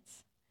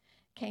incense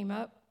came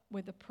up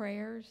with the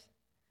prayers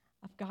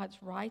of God's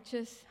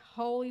righteous,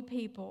 holy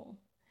people,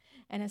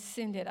 and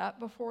ascended up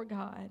before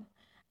God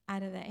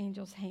out of the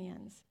angel's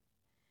hands.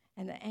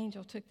 And the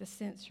angel took the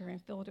censer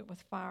and filled it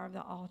with fire of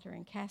the altar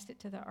and cast it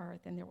to the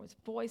earth. And there was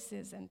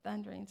voices and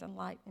thunderings and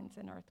lightnings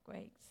and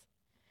earthquakes.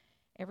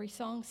 Every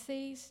song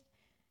ceased.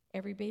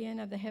 Every being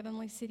of the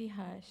heavenly city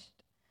hushed.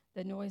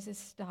 The noises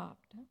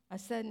stopped. A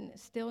sudden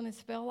stillness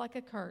fell like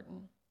a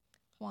curtain.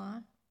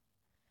 Why?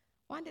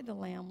 Why did the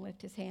Lamb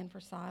lift his hand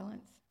for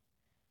silence?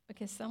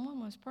 Because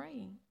someone was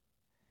praying.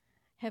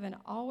 Heaven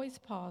always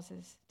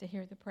pauses to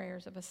hear the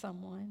prayers of a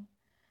someone.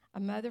 A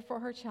mother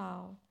for her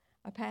child,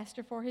 a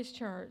pastor for his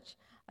church,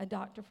 a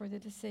doctor for the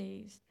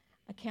deceased,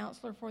 a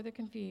counselor for the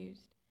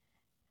confused.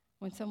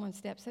 When someone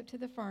steps up to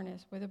the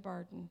furnace with a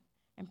burden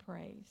and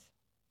prays.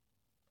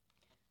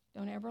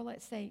 Don't ever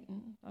let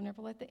Satan, don't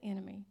ever let the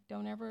enemy,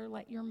 don't ever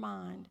let your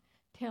mind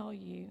tell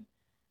you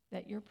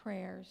that your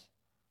prayers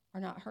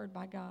are not heard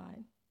by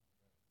God.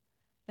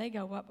 They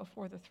go up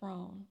before the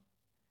throne,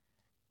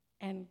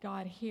 and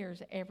God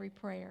hears every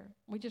prayer.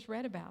 We just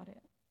read about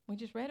it. We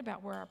just read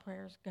about where our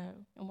prayers go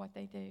and what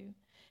they do,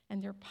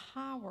 and they're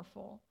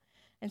powerful.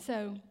 And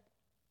so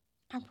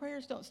our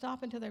prayers don't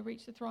stop until they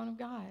reach the throne of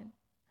God.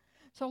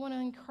 So I want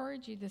to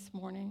encourage you this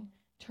morning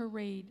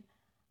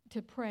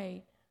to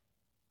pray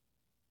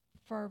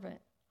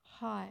fervent,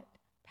 hot,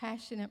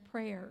 passionate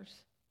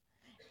prayers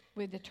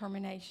with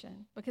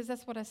determination, because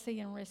that's what I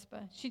see in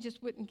Rispa. She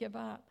just wouldn't give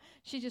up.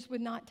 She just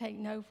would not take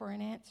no for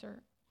an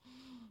answer.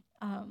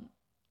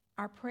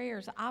 Our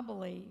prayers, I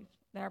believe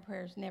that our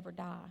prayers never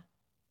die,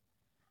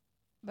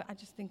 but I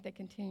just think they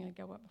continue to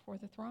go up before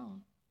the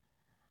throne.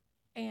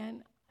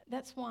 And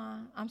that's why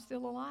I'm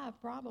still alive,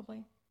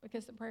 probably,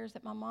 because the prayers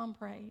that my mom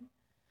prayed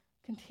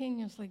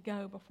continuously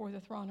go before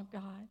the throne of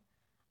God.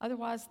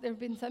 Otherwise, there have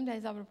been some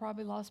days I would have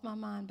probably lost my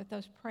mind, but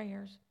those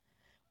prayers.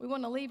 We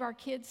want to leave our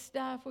kids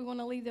stuff. We want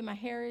to leave them a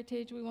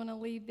heritage. We want to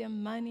leave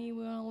them money.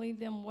 We want to leave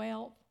them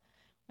wealth,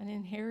 an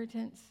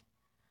inheritance.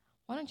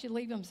 Why don't you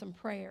leave them some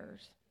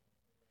prayers?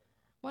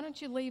 Why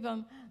don't you leave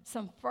them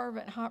some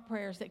fervent, hot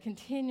prayers that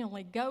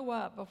continually go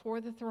up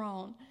before the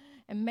throne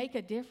and make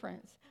a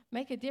difference?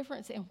 Make a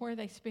difference in where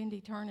they spend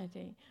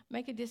eternity.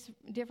 Make a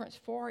difference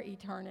for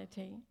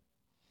eternity.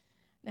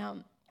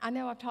 Now, I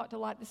know I've talked a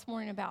lot this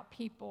morning about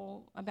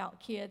people,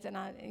 about kids, and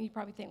you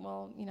probably think,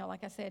 well,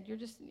 like I said, you're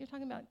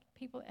talking about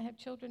people that have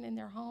children in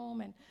their home,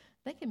 and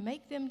they can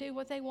make them do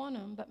what they want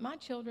them. But my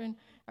children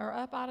are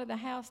up out of the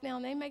house now,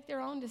 and they make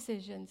their own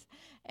decisions,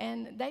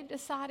 and they've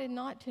decided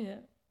not to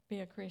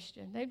be a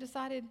Christian. They've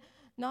decided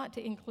not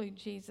to include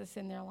Jesus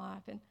in their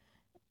life, and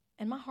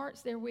my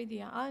heart's there with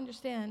you. I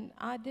understand.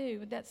 I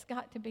do. That's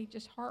got to be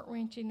just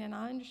heart-wrenching, and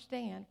I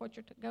understand what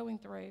you're going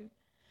through.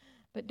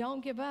 But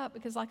don't give up,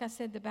 because like I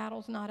said, the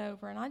battle's not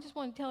over. And I just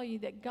want to tell you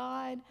that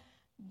God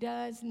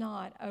does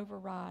not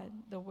override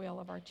the will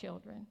of our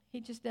children.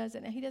 He just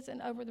doesn't. He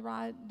doesn't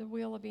override the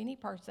will of any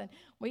person.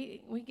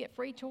 We get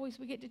free choice.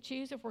 We get to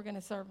choose if we're going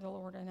to serve the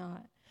Lord or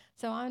not.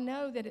 So I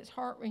know that it's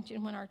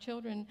heart-wrenching when our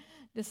children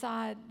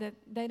decide that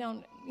they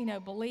don't,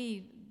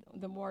 believe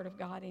the Word of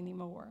God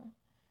anymore.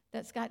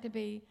 That's got to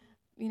be,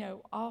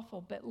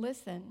 awful. But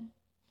listen,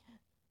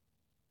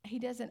 He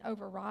doesn't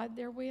override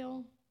their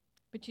will.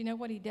 But you know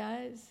what He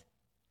does?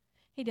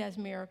 He does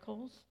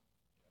miracles.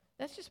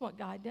 That's just what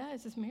God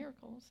does, is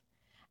miracles.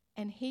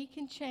 And He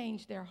can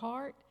change their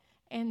heart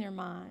and their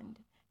mind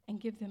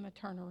and give them a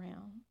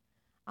turnaround.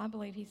 I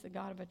believe He's the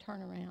God of a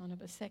turnaround,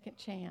 of a second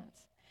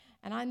chance.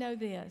 And I know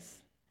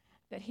this,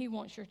 that He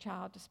wants your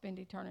child to spend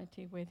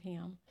eternity with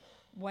Him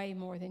way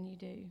more than you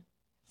do.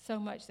 So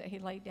much that He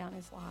laid down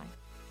His life.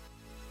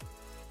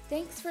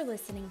 Thanks for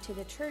listening to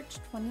the Church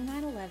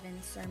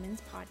 2911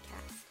 Sermons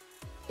Podcast.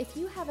 If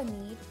you have a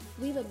need,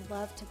 we would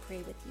love to pray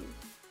with you.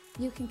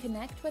 You can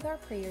connect with our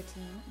prayer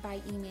team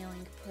by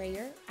emailing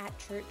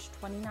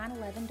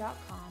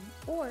prayer@church2911.com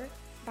or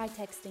by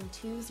texting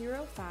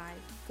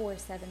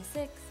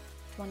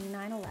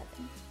 205-476-2911.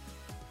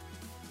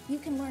 You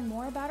can learn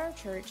more about our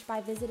church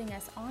by visiting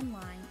us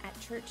online at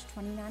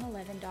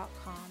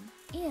church2911.com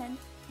and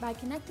by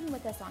connecting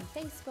with us on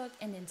Facebook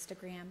and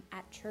Instagram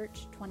at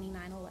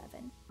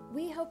Church2911.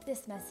 We hope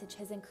this message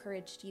has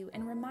encouraged you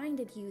and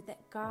reminded you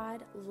that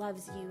God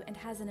loves you and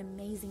has an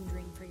amazing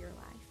dream for your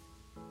life.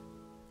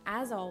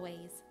 As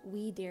always,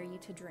 we dare you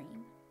to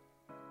dream.